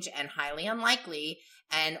strange and highly unlikely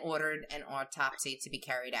and ordered an autopsy to be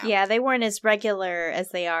carried out. Yeah, they weren't as regular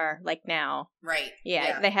as they are, like, now. Right.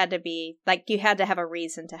 Yeah, they had to be, like, you had to have a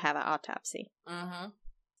reason to have an autopsy. Mm-hmm.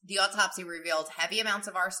 The autopsy revealed heavy amounts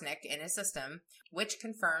of arsenic in his system, which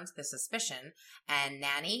confirms the suspicion, and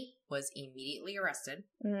Nanny was immediately arrested.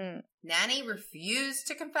 Mm. Nanny refused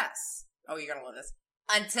to confess. Oh, you're going to love this.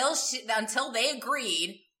 Until they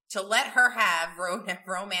agreed to let her have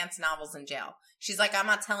romance novels in jail. She's like, I'm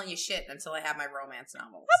not telling you shit until I have my romance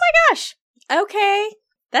novels. Oh my gosh. Okay.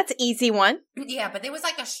 That's an easy one. Yeah, but there was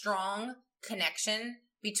like a strong connection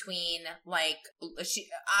between, like,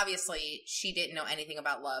 she didn't know anything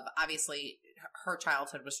about love. Obviously, her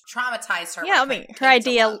childhood was traumatized her. Yeah, I mean, her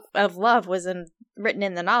idea of love was written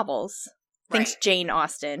in the novels. Thanks, right. Jane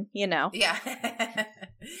Austen, you know. Yeah.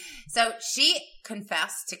 So she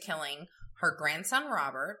confessed to killing her grandson,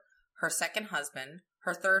 Robert, her second husband,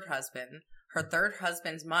 her third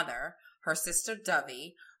husband's mother, her sister,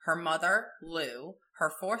 Dovey, her mother, Lou,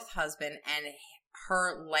 her fourth husband, and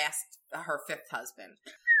her fifth husband.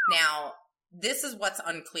 Now, this is what's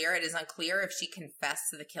unclear. It is unclear if she confessed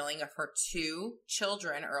to the killing of her 2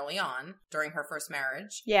 children early on during her first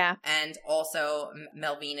marriage. Yeah. And also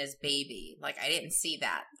Melvina's baby. Like, I didn't see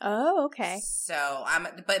that. Oh, okay. So,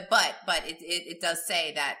 but it does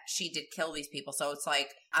say that she did kill these people. So it's like,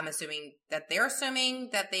 I'm assuming that they're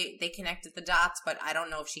assuming that they connected the dots, but I don't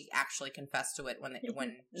know if she actually confessed to it when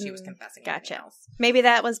she was confessing. Gotcha. Else. Maybe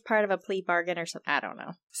that was part of a plea bargain or something. I don't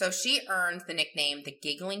know. So she earned the nickname the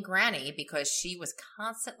Giggling Granny because she was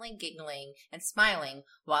constantly giggling and smiling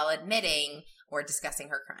while admitting or discussing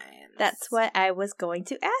her crimes. That's what I was going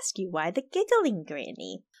to ask you. Why the Giggling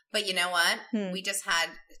Granny? But you know what? We just had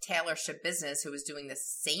Taylor Ship Business who was doing the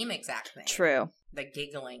same exact thing. True. The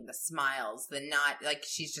giggling, the smiles, the not, like,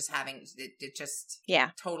 she's just having, it just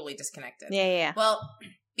totally disconnected. Yeah. Well,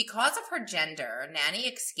 because of her gender, Nanny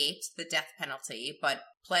escaped the death penalty, but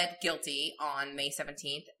pled guilty on May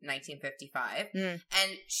 17th, 1955. And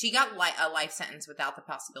she got a life sentence without the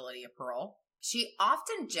possibility of parole. She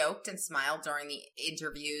often joked and smiled during the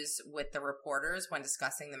interviews with the reporters when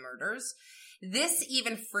discussing the murders. This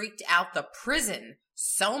even freaked out the prison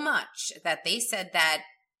so much that they said that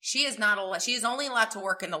she is only allowed to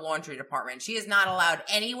work in the laundry department. She is not allowed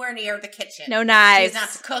anywhere near the kitchen. No knives. She is not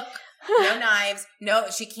to cook. No knives. No,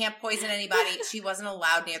 she can't poison anybody. She wasn't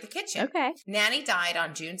allowed near the kitchen. Okay. Nanny died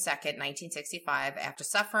on June 2nd, 1965, after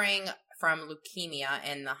suffering from leukemia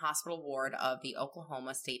in the hospital ward of the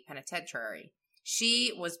Oklahoma State Penitentiary.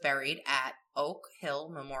 She was buried at Oak Hill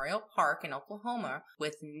Memorial Park in Oklahoma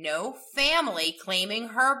with no family claiming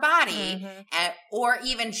her body or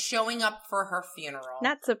even showing up for her funeral.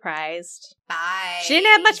 Not surprised. Bye. She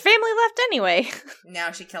didn't have much family left anyway.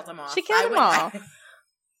 No, she killed them all. She killed them all.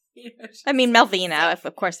 I mean, Melvina,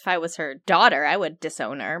 if I was her daughter, I would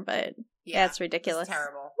disown her, but that's ridiculous. It's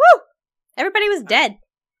terrible. Woo! Everybody was dead.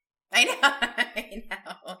 I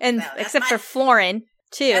know. And except for Florin,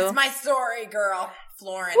 too. That's my story, girl.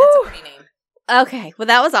 Florin. Woo! That's a pretty name. Okay, well,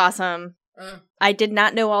 that was awesome. I did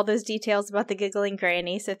not know all those details about the Giggling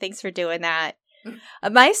Granny, so thanks for doing that.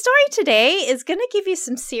 My story today is going to give you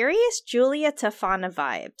some serious Julia Tofana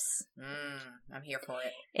vibes. I'm here for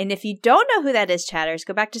it. And if you don't know who that is, chatters,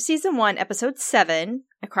 go back to season 1, episode 7,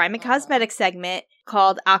 a crime and cosmetic segment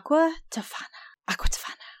called Aqua Tofana. Aqua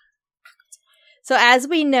Tofana. So as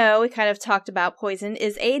we know, we kind of talked about poison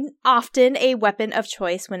is often a weapon of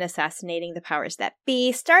choice when assassinating the powers that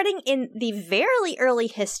be. Starting in the very early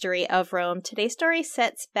history of Rome, today's story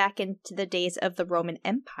sets back into the days of the Roman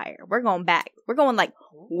Empire. We're going back. We're going like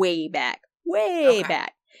way back. Way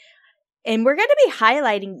back. And we're going to be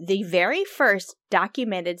highlighting the very first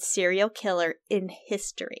documented serial killer in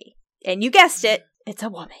history. And you guessed it, it's a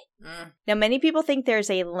woman. Now, many people think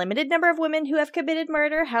there's a limited number of women who have committed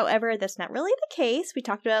murder. However, that's not really the case. We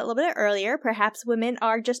talked about it a little bit earlier. Perhaps women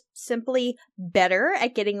are just simply better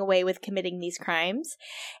at getting away with committing these crimes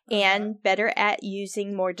and better at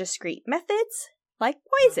using more discreet methods, like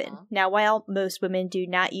poison. Now, while most women do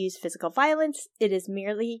not use physical violence, it is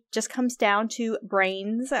merely just comes down to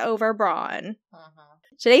brains over brawn.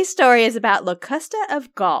 Today's story is about Locusta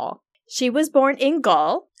of Gaul. She was born in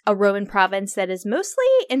Gaul, a Roman province that is mostly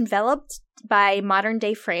enveloped by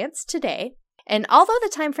modern-day France today. And although the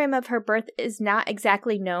time frame of her birth is not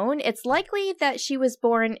exactly known, it's likely that she was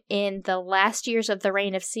born in the last years of the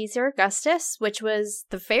reign of Caesar Augustus, which was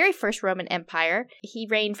the very first Roman Empire. He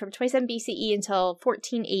reigned from 27 BCE until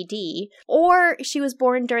 14 AD. Or she was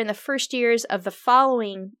born during the first years of the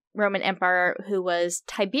following Roman Emperor, who was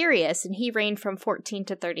Tiberius, and he reigned from 14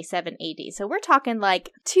 to 37 AD. So we're talking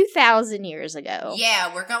like 2,000 years ago.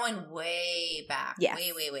 Yeah, we're going way back. Yeah.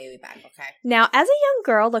 Way back. Okay. Now, as a young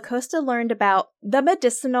girl, Locusta learned about the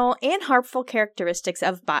medicinal and harmful characteristics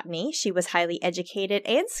of botany. She was highly educated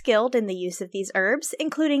and skilled in the use of these herbs,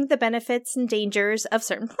 including the benefits and dangers of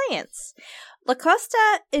certain plants.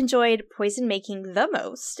 Locusta enjoyed poison making the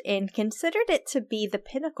most and considered it to be the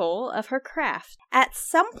pinnacle of her craft. At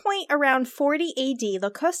some point around 40 AD,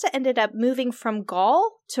 Locusta ended up moving from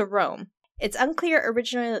Gaul to Rome. It's unclear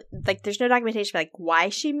originally, there's no documentation for why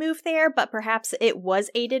she moved there, but perhaps it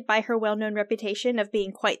was aided by her well-known reputation of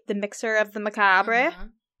being quite the mixer of the macabre.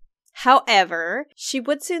 However, she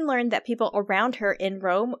would soon learn that people around her in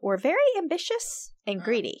Rome were very ambitious and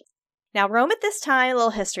greedy. Now, Rome at this time, a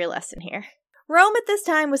little history lesson here. Rome at this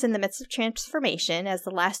time was in the midst of transformation, as the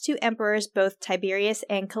last two emperors, both Tiberius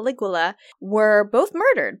and Caligula, were both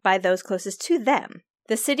murdered by those closest to them.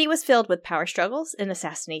 The city was filled with power struggles and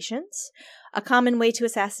assassinations. A common way to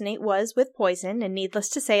assassinate was with poison, and needless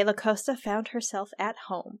to say, Locusta found herself at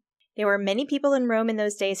home. There were many people in Rome in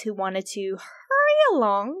those days who wanted to hurry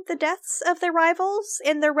along the deaths of their rivals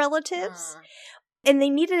and their relatives, and they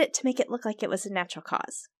needed it to make it look like it was a natural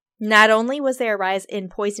cause. Not only was there a rise in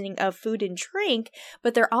poisoning of food and drink,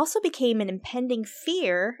 but there also became an impending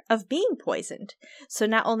fear of being poisoned. So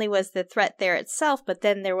not only was the threat there itself, but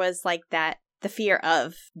then there was the fear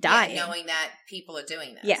of dying. Yeah, knowing that people are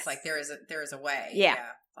doing this. Yes. There is a way. Yeah.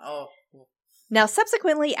 Oh. Now,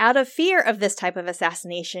 subsequently, out of fear of this type of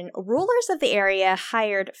assassination, rulers of the area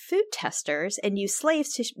hired food testers and used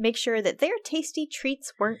slaves to make sure that their tasty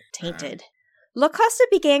treats weren't tainted. Locusta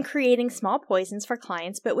began creating small poisons for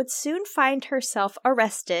clients, but would soon find herself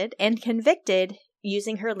arrested and convicted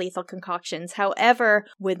using her lethal concoctions. However,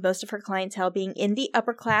 with most of her clientele being in the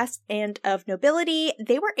upper class and of nobility,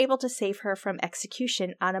 they were able to save her from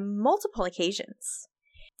execution on multiple occasions.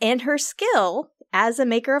 And her skill as a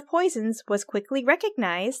maker of poisons was quickly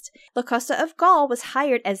recognized. Locusta of Gaul was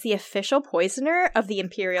hired as the official poisoner of the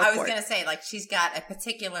imperial court. I was going to say, she's got a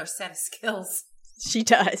particular set of skills. She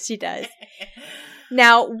does.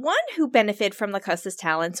 Now, one who benefited from Locusta's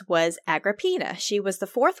talents was Agrippina. She was the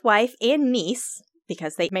fourth wife and niece,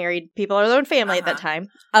 because they married people of their own family at that time,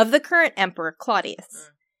 of the current emperor,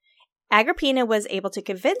 Claudius. Agrippina was able to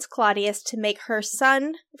convince Claudius to make her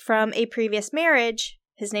son from a previous marriage,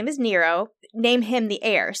 his name is Nero, name him the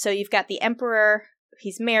heir. So you've got the emperor,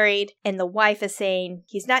 he's married, and the wife is saying,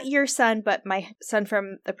 he's not your son, but my son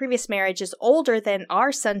from the previous marriage is older than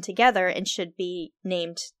our son together and should be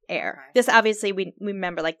named heir. This obviously, we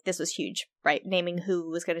remember, this was huge, right? Naming who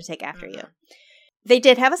was going to take after you. They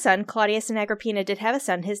did have a son. Claudius and Agrippina did have a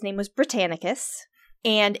son. His name was Britannicus.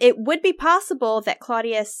 And it would be possible that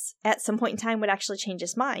Claudius at some point in time would actually change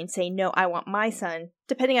his mind, saying, no, I want my son,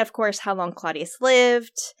 depending on, of course, how long Claudius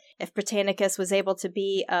lived. If Britannicus was able to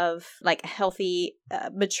be of a healthy,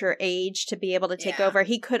 mature age to be able to take over,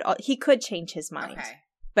 he could change his mind. Okay.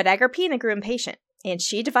 But Agrippina grew impatient, and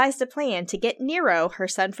she devised a plan to get Nero, her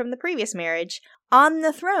son from the previous marriage, on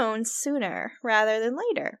the throne sooner rather than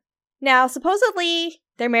later. Now, supposedly,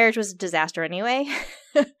 their marriage was a disaster anyway,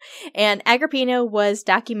 and Agrippina was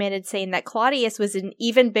documented saying that Claudius was an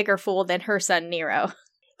even bigger fool than her son Nero.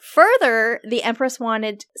 Further, the empress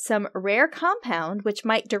wanted some rare compound which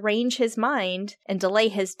might derange his mind and delay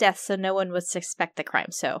his death so no one would suspect the crime.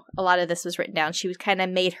 So a lot of this was written down. She was kind of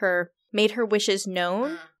made her wishes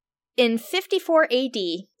known. In 54 AD,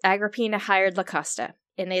 Agrippina hired Locusta.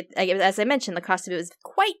 And as I mentioned, Locusta was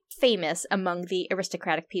quite famous among the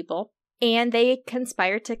aristocratic people. And they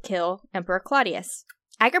conspired to kill Emperor Claudius.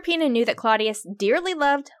 Agrippina knew that Claudius dearly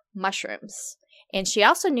loved mushrooms. And she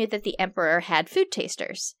also knew that the emperor had food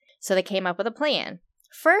tasters. So they came up with a plan.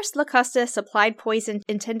 First, Locusta supplied poison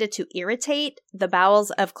intended to irritate the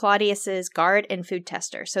bowels of Claudius's guard and food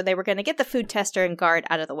tester. So they were going to get the food tester and guard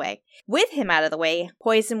out of the way. With him out of the way,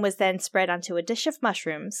 poison was then spread onto a dish of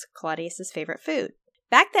mushrooms, Claudius's favorite food.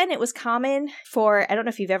 Back then, it was common for, I don't know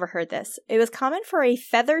if you've ever heard this, it was common for a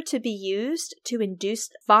feather to be used to induce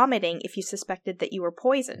vomiting if you suspected that you were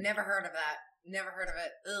poisoned. Never heard of that. Never heard of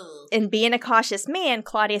it. Ugh. And being a cautious man,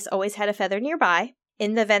 Claudius always had a feather nearby.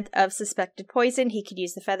 In the event of suspected poison, he could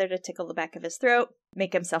use the feather to tickle the back of his throat,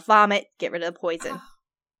 make himself vomit, get rid of the poison. Oh,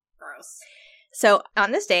 gross. So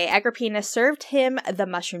on this day, Agrippina served him the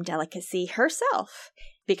mushroom delicacy herself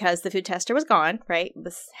because the food tester was gone, right?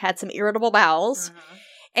 Had some irritable bowels. Mm-hmm.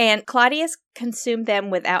 And Claudius consumed them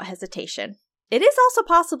without hesitation. It is also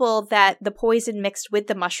possible that the poison mixed with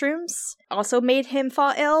the mushrooms also made him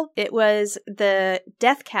fall ill. It was the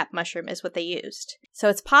death cap mushroom is what they used. So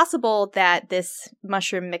it's possible that this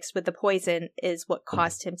mushroom mixed with the poison is what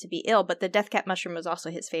caused him to be ill, but the death cap mushroom was also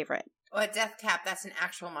his favorite. Oh, a death cap, that's an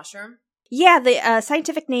actual mushroom? Yeah, the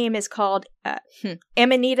scientific name is called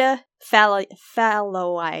Amanita phalloides.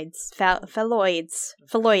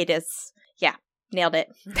 Yeah, nailed it.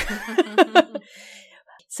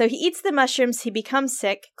 So he eats the mushrooms, he becomes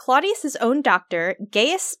sick. Claudius's own doctor,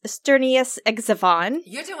 Gaius Sturnius Exavon.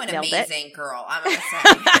 You're doing amazing, girl, I'm going to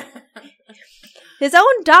say. His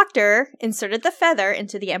own doctor inserted the feather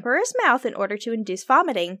into the emperor's mouth in order to induce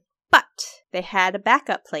vomiting. But they had a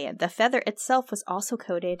backup plan. The feather itself was also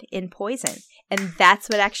coated in poison. And that's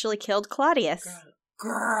what actually killed Claudius.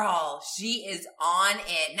 Girl, she is on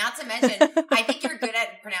it. Not to mention, I think you're good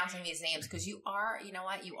at pronouncing these names because you are, you know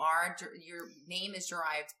what? Your name is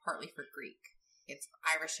derived partly for Greek. It's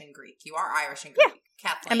Irish and Greek. You are Irish and Greek. Yeah.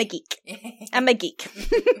 Kathleen. I'm a geek.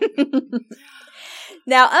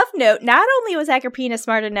 Now, of note, not only was Agrippina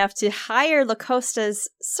smart enough to hire Locusta's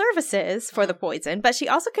services for the poison, but she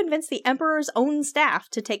also convinced the emperor's own staff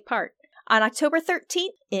to take part. On October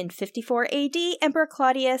 13th, in 54 AD, Emperor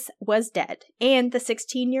Claudius was dead, and the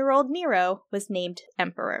 16-year-old Nero was named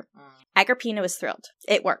emperor. Agrippina was thrilled.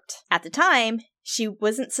 It worked. At the time, she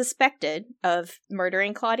wasn't suspected of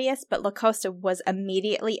murdering Claudius, but Locusta was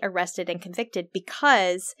immediately arrested and convicted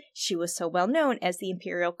because she was so well known as the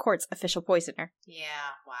imperial court's official poisoner.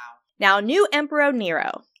 Yeah, wow. Now, new Emperor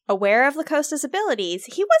Nero, aware of Locusta's abilities,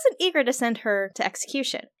 he wasn't eager to send her to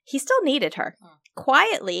execution. He still needed her.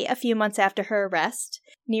 Quietly, a few months after her arrest,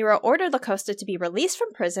 Nero ordered Locusta to be released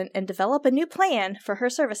from prison and develop a new plan for her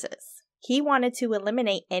services. He wanted to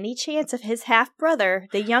eliminate any chance of his half-brother,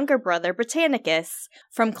 the younger brother, Britannicus,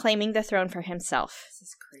 from claiming the throne for himself. This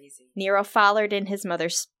is crazy. Nero followed in his mother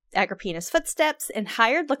Agrippina's footsteps and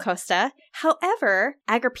hired Locusta. However,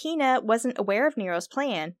 Agrippina wasn't aware of Nero's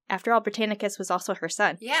plan. After all, Britannicus was also her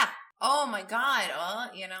son. Yeah. Oh my God.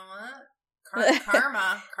 Well, you know what?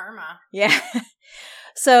 Karma. Yeah.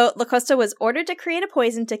 So Locusta was ordered to create a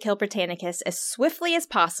poison to kill Britannicus as swiftly as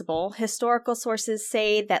possible. Historical sources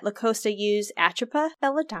say that Locusta used Atropa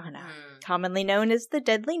belladonna, commonly known as the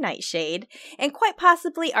deadly nightshade, and quite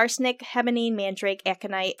possibly arsenic, hebanine, mandrake,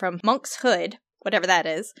 aconite from monk's hood, whatever that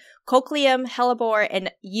is, cochleum, hellebore,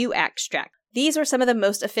 and yew extract. These were some of the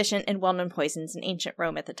most efficient and well-known poisons in ancient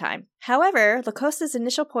Rome at the time. However, Locusta's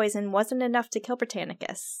initial poison wasn't enough to kill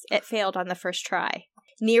Britannicus. It failed on the first try.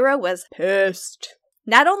 Nero was pissed.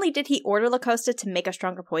 Not only did he order Locusta to make a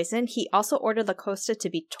stronger poison, he also ordered Locusta to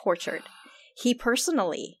be tortured. He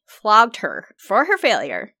personally flogged her for her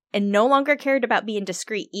failure and no longer cared about being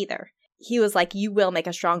discreet either. He was like, you will make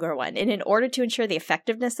a stronger one. And in order to ensure the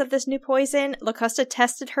effectiveness of this new poison, Locusta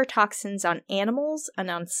tested her toxins on animals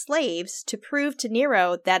and on slaves to prove to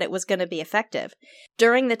Nero that it was going to be effective.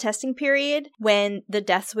 During the testing period, when the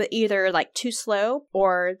deaths were either like too slow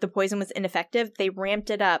or the poison was ineffective, they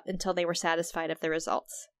ramped it up until they were satisfied of the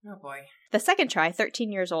results. Oh boy. The second try,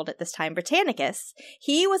 13 years old at this time, Britannicus,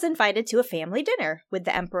 he was invited to a family dinner with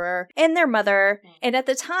the emperor and their mother. And at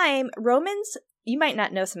the time, Romans... You might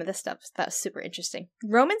not know some of this stuff. That's super interesting.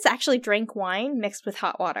 Romans actually drank wine mixed with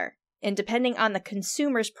hot water. And depending on the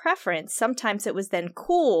consumer's preference, sometimes it was then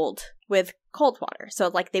cooled with cold water. So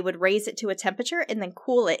like they would raise it to a temperature and then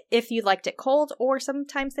cool it if you liked it cold, or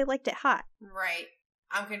sometimes they liked it hot. Right.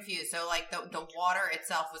 I'm confused. So like the water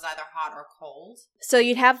itself was either hot or cold? So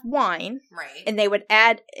you'd have wine. Right. And they would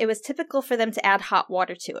add, it was typical for them to add hot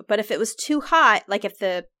water to it. But if it was too hot, like if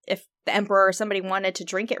the emperor or somebody wanted to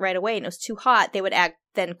drink it right away and it was too hot, they would add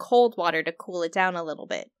then cold water to cool it down a little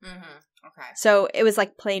bit. Mm-hmm. Okay. So it was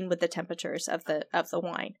like playing with the temperatures of the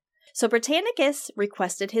wine. So Britannicus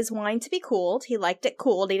requested his wine to be cooled. He liked it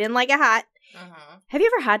cooled. He didn't like it hot. Mm-hmm. Have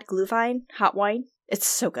you ever had Glühwein, hot wine? It's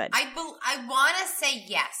so good. I want to say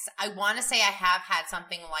yes. I want to say I have had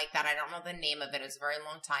something like that. I don't know the name of it. It was a very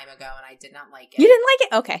long time ago, and I did not like it. You didn't like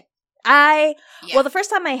it? Okay. Well, the first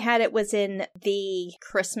time I had it was in the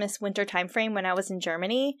Christmas winter time frame when I was in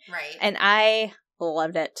Germany. Right. And I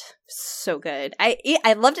loved it. So good.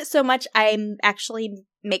 I loved it so much, I actually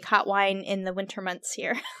make hot wine in the winter months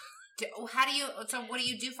here. So what do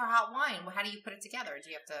you do for hot wine? How do you put it together?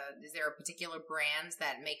 Is there a particular brand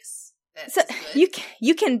that makes that? So good?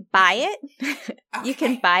 you can buy it. Okay. You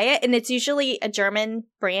can buy it, and it's usually a German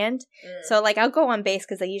brand. So like I'll go on base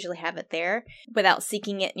because I usually have it there without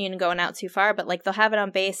seeking it and going out too far. But like they'll have it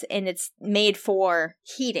on base, and it's made for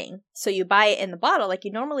heating. So you buy it in the bottle like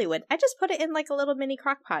you normally would. I just put it in like a little mini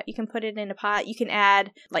crock pot. You can put it in a pot. You can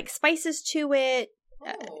add like spices to it.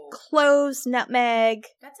 Cloves, nutmeg.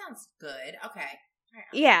 That sounds good. Okay.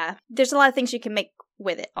 Yeah. There's a lot of things you can make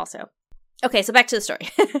with it also. Okay, so back to the story.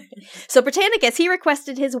 So Britannicus, he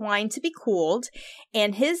requested his wine to be cooled,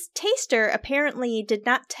 and his taster apparently did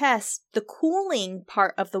not test the cooling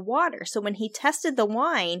part of the water. So when he tested the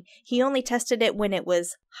wine, he only tested it when it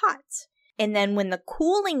was hot. And then when the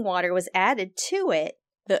cooling water was added to it,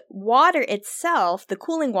 the water itself, the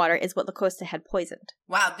cooling water, is what Locusta had poisoned.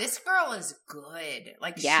 Wow, this girl is good.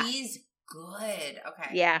 She's good.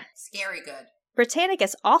 Okay. Yeah. Scary good.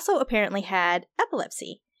 Britannicus also apparently had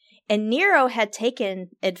epilepsy, and Nero had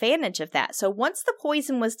taken advantage of that. So once the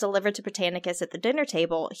poison was delivered to Britannicus at the dinner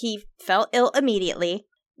table, he felt ill immediately.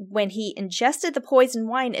 When he ingested the poisoned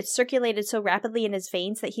wine, it circulated so rapidly in his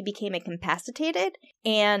veins that he became incapacitated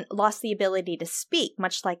and lost the ability to speak,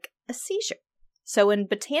 much like a seizure. So when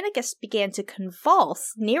Britannicus began to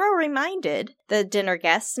convulse, Nero reminded the dinner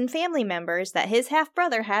guests and family members that his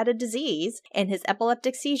half-brother had a disease and his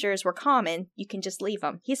epileptic seizures were common. You can just leave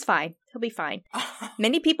him. He's fine. He'll be fine.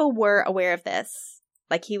 Many people were aware of this.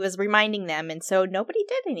 Like, he was reminding them, and so nobody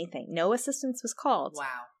did anything. No assistance was called.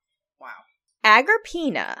 Wow.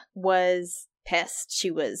 Agrippina was pissed.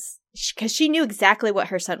 Because she knew exactly what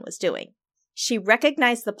her son was doing. She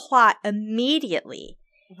recognized the plot immediately.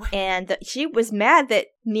 And she was mad that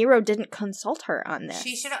Nero didn't consult her on this.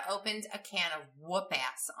 She should have opened a can of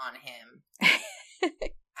whoop-ass on him.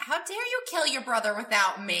 How dare you kill your brother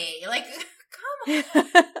without me? Like, come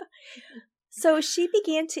on. So she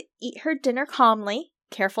began to eat her dinner calmly,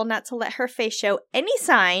 careful not to let her face show any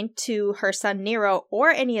sign to her son Nero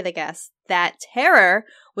or any of the guests that terror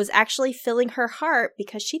was actually filling her heart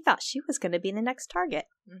because she thought she was going to be the next target.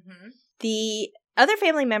 Mm-hmm. The other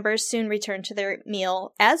family members soon returned to their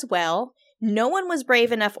meal as well. No one was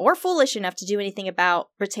brave enough or foolish enough to do anything about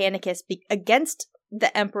Britannicus against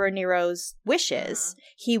the Emperor Nero's wishes.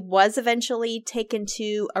 He was eventually taken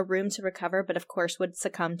to a room to recover, but of course would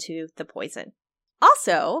succumb to the poison.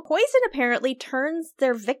 Also, poison apparently turns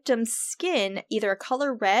their victim's skin either a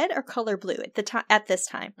color red or color blue at this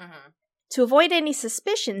time. Mm-hmm. To avoid any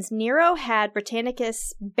suspicions, Nero had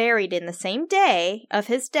Britannicus buried in the same day of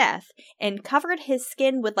his death and covered his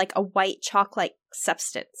skin with like a white chalk-like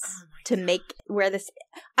substance to make where this...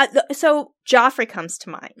 so Joffrey comes to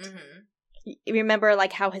mind. Mm-hmm. You remember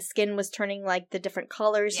like how his skin was turning like the different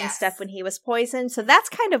colors and stuff when he was poisoned? So that's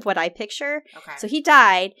kind of what I picture. Okay. So he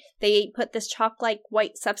died. They put this chalk-like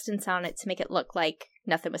white substance on it to make it look like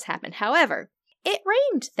nothing was happened. However, it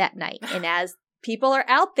rained that night. And as people are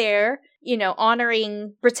out there,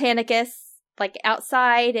 honoring Britannicus, like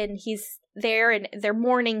outside, and he's there and they're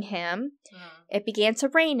mourning him. It began to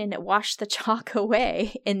rain and it washed the chalk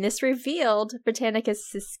away. And this revealed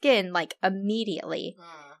Britannicus' skin like immediately.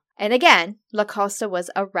 And again, Locusta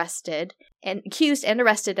was accused and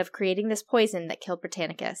arrested of creating this poison that killed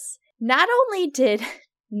Britannicus. Not only did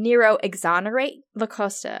Nero exonerate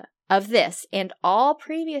Locusta of this and all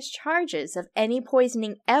previous charges of any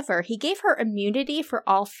poisoning ever, he gave her immunity for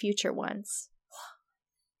all future ones.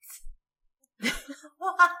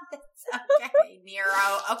 What? Okay,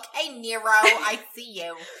 Nero. Okay, Nero, I see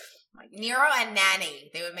you. Like Nero and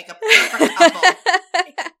Nanny, they would make a perfect couple.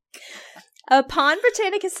 Upon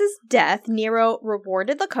Britannicus' death, Nero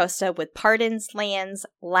rewarded Locusta with pardons, lands,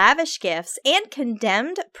 lavish gifts, and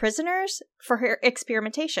condemned prisoners for her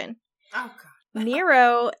experimentation. Oh, God.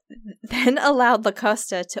 Nero then allowed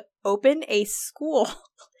Locusta to open a school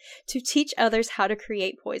to teach others how to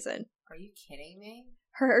create poison. Are you kidding me?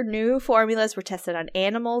 Her new formulas were tested on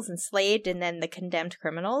animals, enslaved, and then the condemned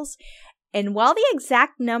criminals. And while the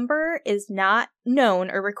exact number is not known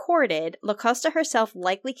or recorded, Locusta herself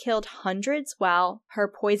likely killed hundreds, while her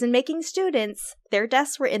poison-making students, their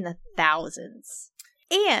deaths were in the thousands.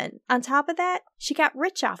 And on top of that, she got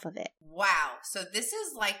rich off of it. Wow. So this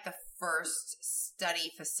is like the first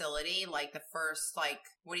study facility, like the first, like,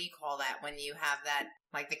 what do you call that when you have that,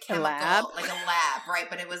 like the chemical, like a lab, right?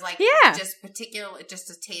 But it was like just particular, just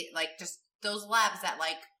to take, like just those labs that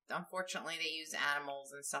like, unfortunately, they use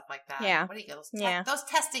animals and stuff like that. Yeah. What do you get? Those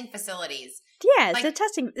testing facilities. Yeah, like, it's a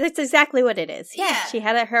testing. That's exactly what it is. Yeah. She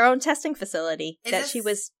had her own testing facility that she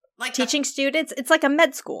was Like teaching students. It's like a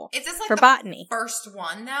med school. Is this like for the botany. first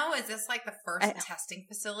one, though? Is this like the first testing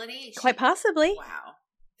facility? Quite possibly. Wow.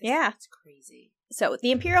 That's crazy. So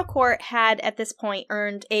the imperial court had at this point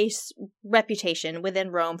earned a reputation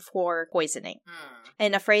within Rome for poisoning.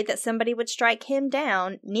 And afraid that somebody would strike him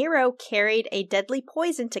down, Nero carried a deadly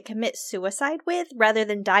poison to commit suicide with rather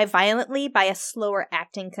than die violently by a slower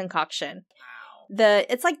acting concoction. Wow.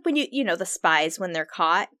 It's like when the spies when they're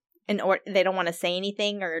caught and or they don't want to say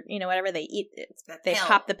anything or whatever, they eat they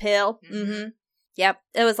pop the pill. Mm-hmm. Yep,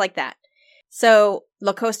 it was like that. So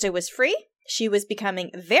Locusta was free. She was becoming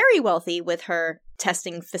very wealthy with her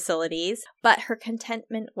testing facilities, but her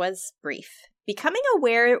contentment was brief. Becoming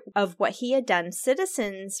aware of what he had done,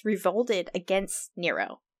 citizens revolted against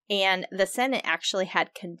Nero, and the Senate actually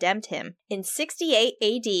had condemned him. In 68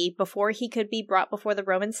 AD, before he could be brought before the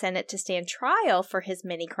Roman Senate to stand trial for his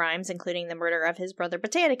many crimes, including the murder of his brother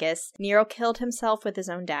Britannicus, Nero killed himself with his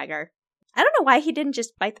own dagger. I don't know why he didn't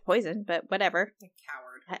just bite the poison, but whatever. A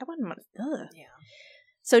coward. I wouldn't want to. Yeah.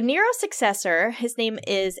 So Nero's successor, his name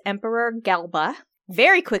is Emperor Galba,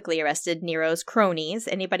 very quickly arrested Nero's cronies,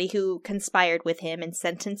 anybody who conspired with him, and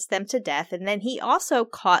sentenced them to death. And then he also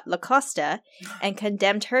caught Locusta and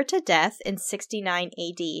condemned her to death in 69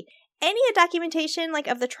 AD. Any documentation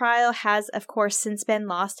of the trial has, of course, since been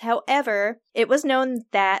lost. However, it was known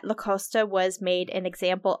that Locusta was made an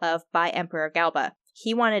example of by Emperor Galba.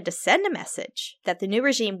 He wanted to send a message that the new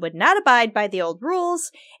regime would not abide by the old rules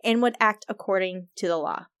and would act according to the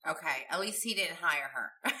law. Okay, at least he didn't hire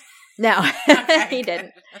her. No, he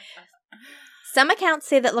didn't. Some accounts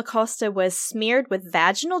say that Locusta was smeared with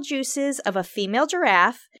vaginal juices of a female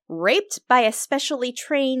giraffe, raped by a specially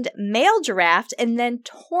trained male giraffe, and then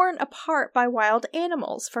torn apart by wild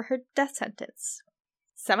animals for her death sentence.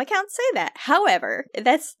 Some accounts say that. However,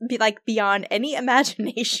 that's beyond any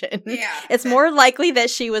imagination. Yeah. It's more likely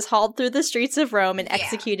that she was hauled through the streets of Rome and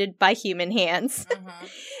executed by human hands. Mm-hmm.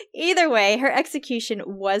 Either way, her execution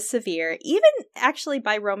was severe, even actually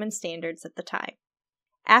by Roman standards at the time.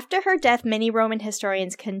 After her death, many Roman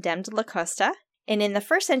historians condemned Locusta. And in the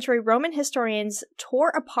first century, Roman historians tore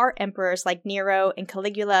apart emperors like Nero and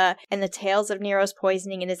Caligula and the tales of Nero's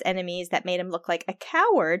poisoning and his enemies that made him look like a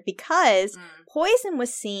coward because poison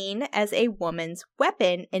was seen as a woman's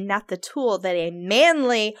weapon and not the tool that a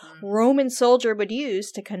manly Roman soldier would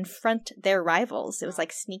use to confront their rivals. It was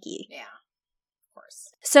sneaky. Yeah, of course.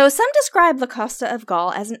 So some describe Locusta of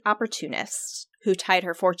Gaul as an opportunist who tied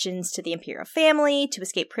her fortunes to the imperial family to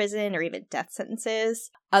escape prison or even death sentences.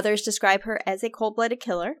 Others describe her as a cold-blooded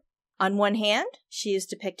killer. On one hand, she is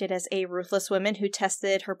depicted as a ruthless woman who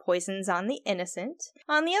tested her poisons on the innocent.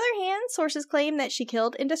 On the other hand, sources claim that she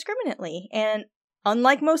killed indiscriminately, and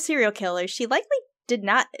unlike most serial killers, she likely did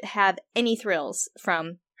not have any thrills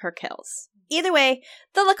from her kills. Either way,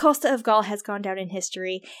 the Locusta of Gaul has gone down in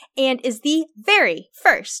history and is the very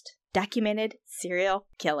first documented serial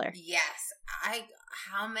killer. Yes.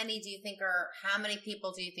 How many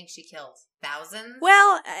people do you think she killed? Thousands?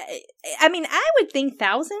 Well, I would think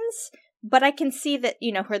thousands, but I can see that,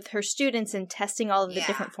 her students and testing all of the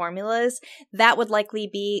different formulas, that would likely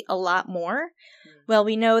be a lot more. Well,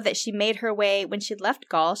 we know that she made her way, when she left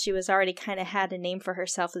Gaul, she was already kind of had a name for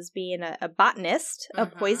herself as being a botanist, a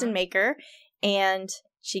poison maker, and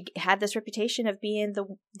she had this reputation of being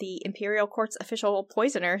the imperial court's official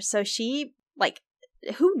poisoner, so she,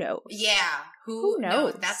 who knows? Yeah. Who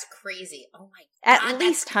knows? That's crazy. Oh my God. At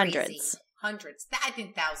least hundreds. Hundreds. I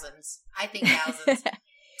think thousands.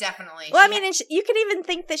 Definitely. Well, you could even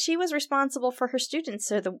think that she was responsible for her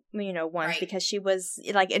students or the, ones because she was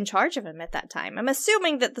in charge of them at that time. I'm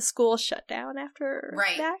assuming that the school shut down after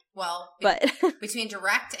that. Well, between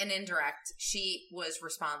direct and indirect, she was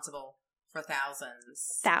responsible for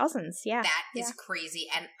thousands. Thousands, yeah. That is crazy.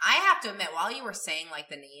 And I have to admit, while you were saying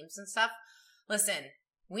the names and stuff, listen,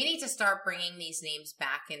 we need to start bringing these names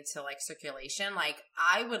back into circulation.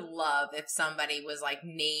 I would love if somebody was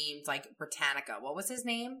named Britannica. What was his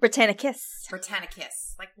name? Britannicus.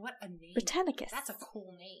 What a name. Britannicus. That's a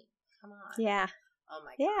cool name. Come on. Yeah. Oh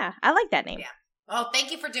my God. Yeah, I like that name. Yeah. Oh,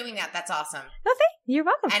 thank you for doing that. That's awesome. Okay, you're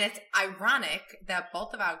welcome. And it's ironic that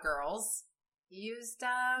both of our girls used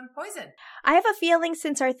poison. I have a feeling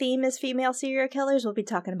since our theme is female serial killers, we'll be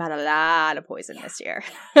talking about a lot of poison this year.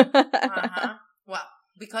 Well,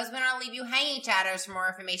 because we don't want to leave you hanging, chatters, for more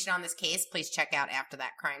information on this case, please check out After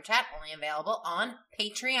That Crime Chat, only available on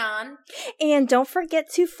Patreon. And don't forget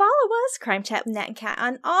to follow us, Crime Chat with Nat and Kat,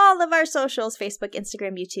 on all of our socials, Facebook,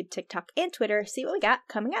 Instagram, YouTube, TikTok, and Twitter. See what we got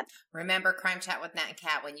coming up. Remember, Crime Chat with Nat and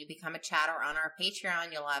Kat, when you become a chatter on our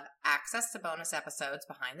Patreon, you'll have access to bonus episodes,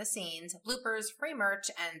 behind the scenes, bloopers, free merch,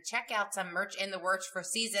 and check out some merch in the works for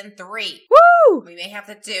season 3. Woo! We may have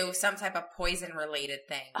to do some type of poison-related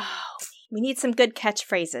thing. Oh, we need some good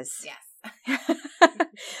catchphrases. Yes.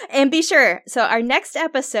 And be sure, so our next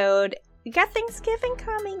episode, we got Thanksgiving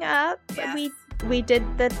coming up. Yes. We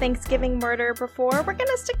did the Thanksgiving murder before. We're going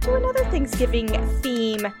to stick to another Thanksgiving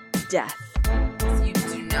theme, death. So you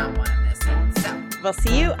do not want to miss it. So we'll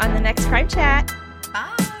see you on the next Crime Chat.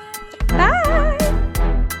 bye. Bye.